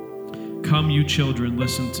 Come, you children,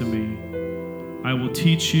 listen to me. I will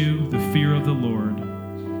teach you the fear of the Lord.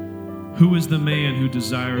 Who is the man who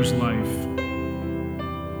desires life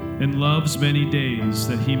and loves many days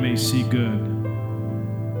that he may see good?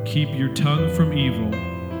 Keep your tongue from evil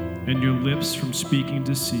and your lips from speaking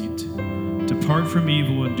deceit. Depart from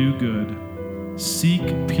evil and do good. Seek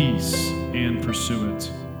peace and pursue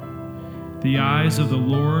it. The eyes of the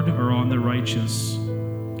Lord are on the righteous,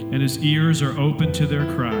 and his ears are open to their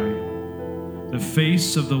cry. The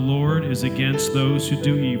face of the Lord is against those who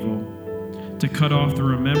do evil, to cut off the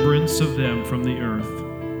remembrance of them from the earth.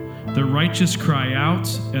 The righteous cry out,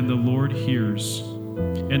 and the Lord hears,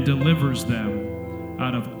 and delivers them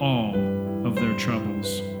out of all of their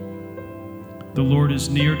troubles. The Lord is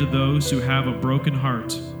near to those who have a broken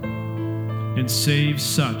heart, and saves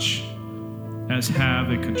such as have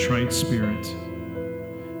a contrite spirit.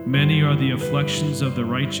 Many are the afflictions of the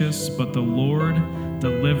righteous, but the Lord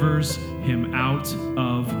delivers him out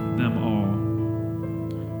of them all.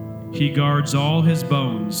 He guards all his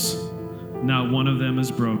bones, not one of them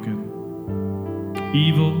is broken.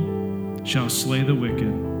 Evil shall slay the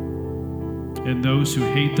wicked, and those who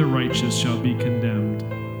hate the righteous shall be condemned.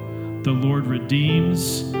 The Lord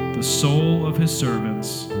redeems the soul of his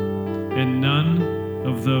servants, and none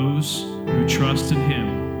of those who trust in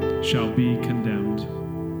him shall be condemned.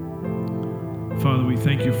 Father, we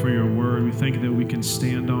thank you for your word. We thank you that we can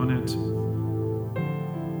stand on it.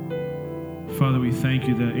 Father, we thank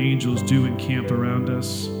you that angels do encamp around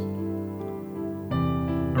us,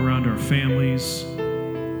 around our families,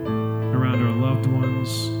 around our loved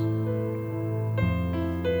ones.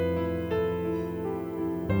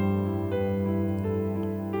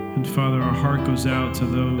 And Father, our heart goes out to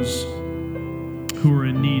those who are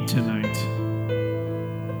in need tonight.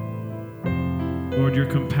 Lord, your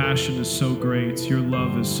compassion is so great. Your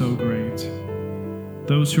love is so great.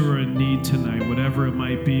 Those who are in need tonight, whatever it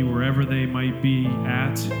might be, wherever they might be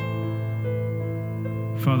at,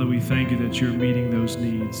 Father, we thank you that you're meeting those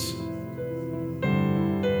needs.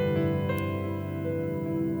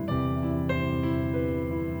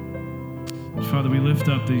 Father, we lift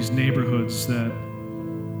up these neighborhoods that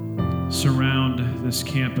surround this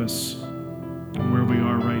campus where we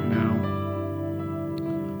are right now.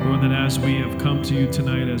 Lord, that as we have come to you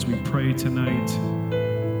tonight, as we pray tonight,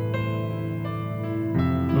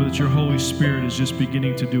 Lord, that your Holy Spirit is just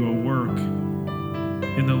beginning to do a work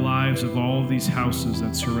in the lives of all of these houses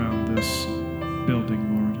that surround this building,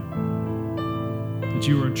 Lord. That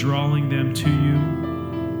you are drawing them to you.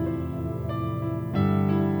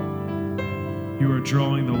 You are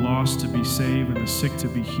drawing the lost to be saved and the sick to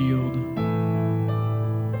be healed.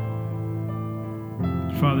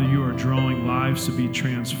 Father, you are drawing lives to be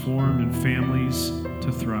transformed and families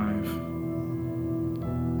to thrive.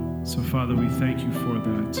 So, Father, we thank you for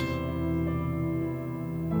that.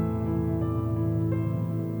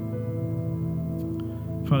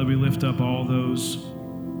 Father, we lift up all those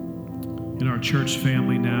in our church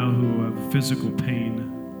family now who have physical pain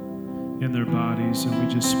in their bodies, and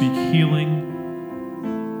we just speak healing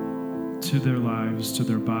to their lives, to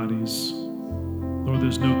their bodies. Lord,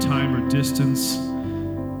 there's no time or distance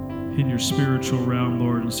in your spiritual realm,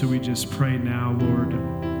 Lord. And so we just pray now, Lord,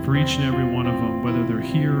 for each and every one of them, whether they're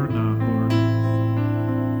here or not, Lord.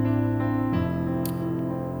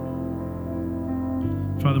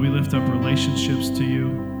 Father, we lift up relationships to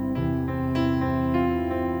you.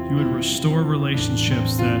 You would restore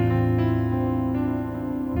relationships that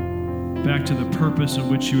back to the purpose in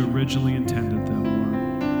which you originally intended them, Lord.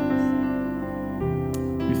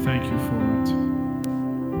 We thank you for it.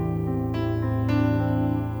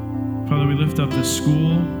 Father, we lift up the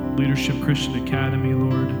school, Leadership Christian Academy,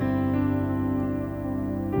 Lord.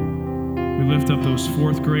 We lift up those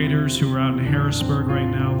fourth graders who are out in Harrisburg right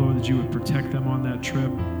now, Lord, that you would protect them on that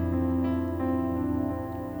trip.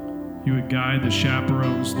 You would guide the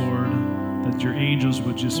chaperones, Lord, that your angels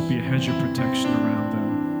would just be a hedge of protection around them.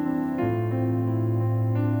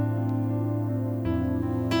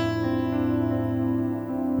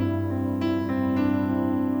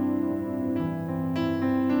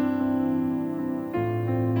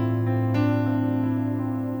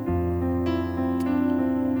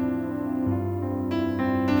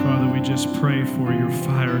 Just pray for your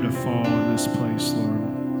fire to fall in this place, Lord.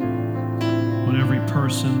 On every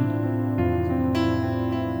person,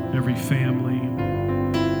 every family.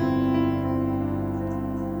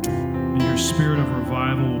 And your spirit of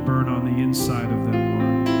revival will burn on the inside of them,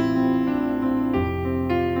 Lord.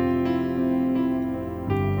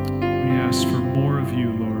 We ask for more of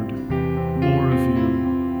you, Lord. More of you.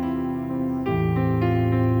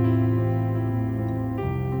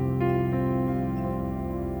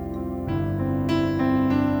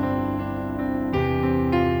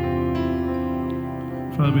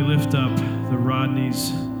 Father, we lift up the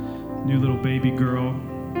Rodney's new little baby girl,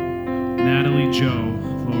 Natalie Joe,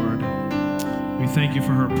 Lord. We thank you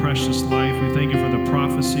for her precious life. We thank you for the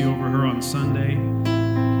prophecy over her on Sunday.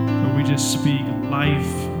 Lord, we just speak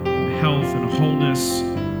life and health and wholeness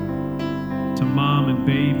to mom and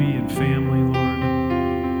baby and family, Lord.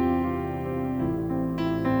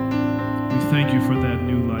 We thank you for that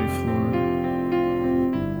new life, Lord.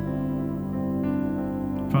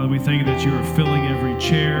 Father, we thank you that you are filling every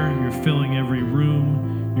chair, you're filling every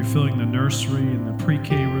room, you're filling the nursery and the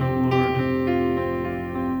pre-K room, Lord.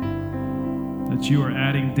 That you are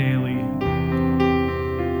adding daily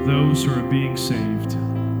those who are being saved.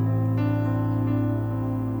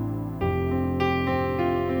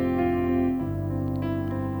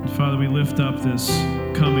 And Father, we lift up this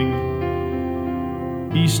coming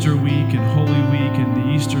Easter week and Holy Week and the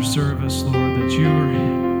Easter service, Lord, that your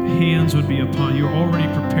hands would be upon. You're already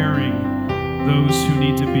preparing those who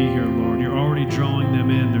need to be here, Lord. You're already drawing them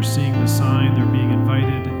in. They're seeing the sign. They're being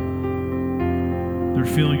invited. They're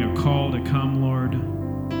feeling a call to come, Lord.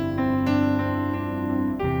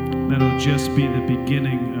 That'll just be the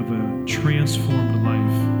beginning of a transformed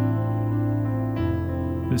life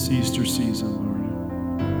this Easter season, Lord.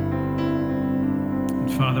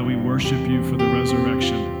 And Father, we worship you for the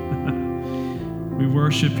resurrection. We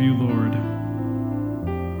worship you, Lord,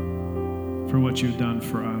 for what you've done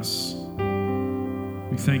for us.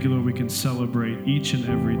 We thank you, Lord, we can celebrate each and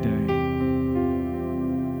every day.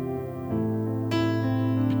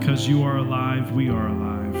 Because you are alive, we are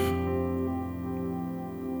alive.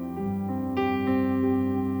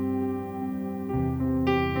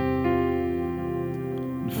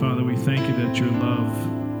 And Father, we thank you that your love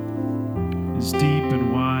is deep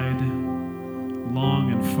and wide,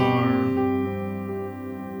 long and far,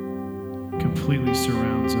 completely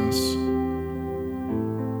surrounds us.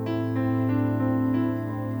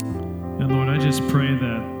 And Lord, I just pray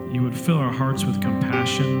that you would fill our hearts with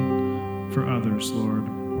compassion for others, Lord.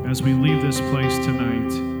 As we leave this place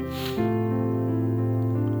tonight,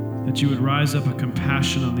 that you would rise up a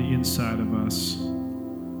compassion on the inside of us,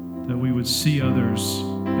 that we would see others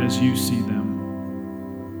as you see them.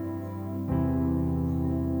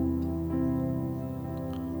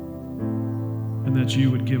 And that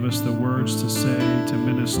you would give us the words to say, to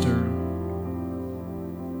minister,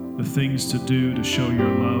 the things to do to show your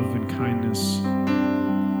love and kindness.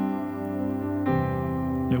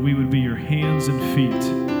 That we would be your hands and feet,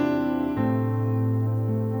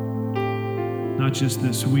 not just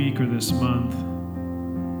this week or this month,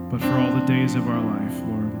 but for all the days of our life,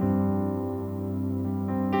 Lord.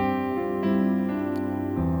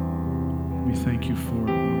 We thank you for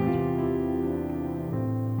it, Lord.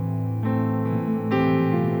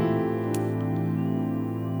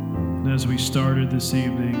 And as we started this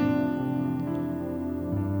evening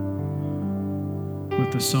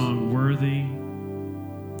with the song, Worthy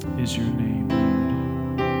is your name, Lord.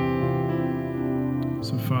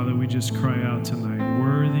 So, Father, we just cry out tonight,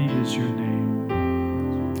 worthy is your name.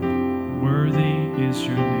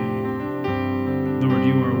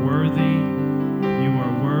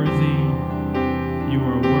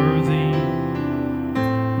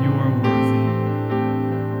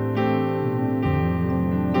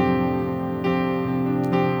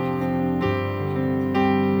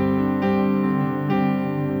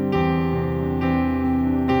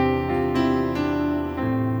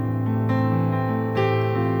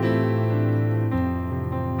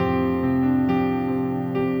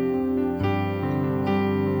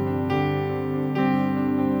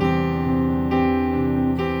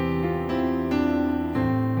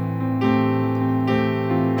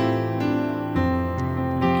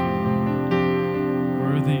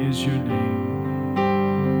 Worthy is your name.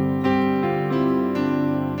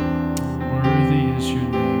 Worthy is your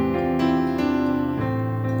name.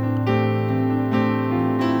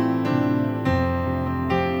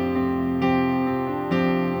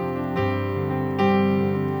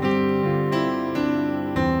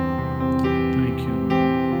 Thank you,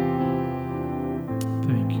 Lord.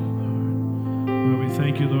 Thank you, Lord. Lord, we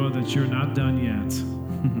thank you, Lord, that you're not done yet.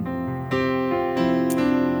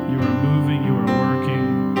 You are moving, you are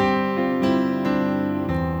working.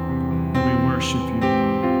 And we worship you,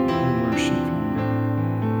 Lord. We worship you.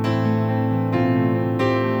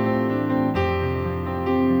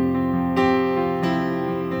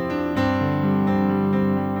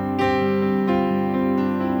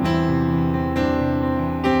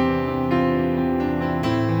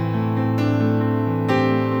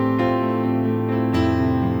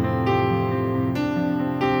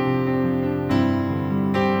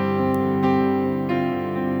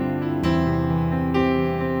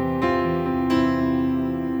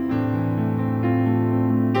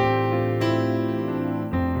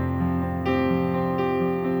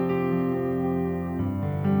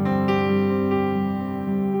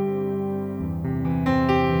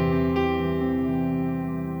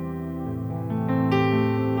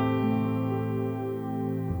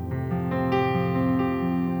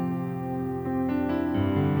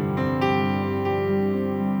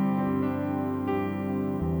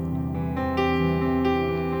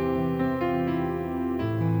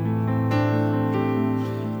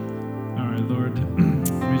 All right, Lord,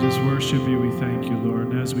 we just worship you. We thank you, Lord.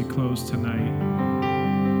 And as we close tonight,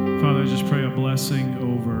 Father, I just pray a blessing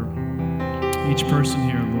over each person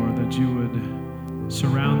here, Lord, that you would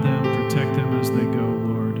surround them, protect them as they go,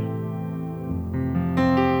 Lord.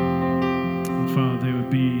 And Father, they would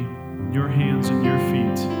be your hands and your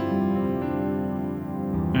feet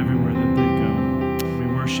everywhere that they go. We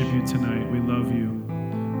worship you tonight. We love you.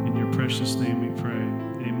 In your precious name we pray.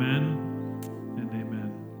 Amen.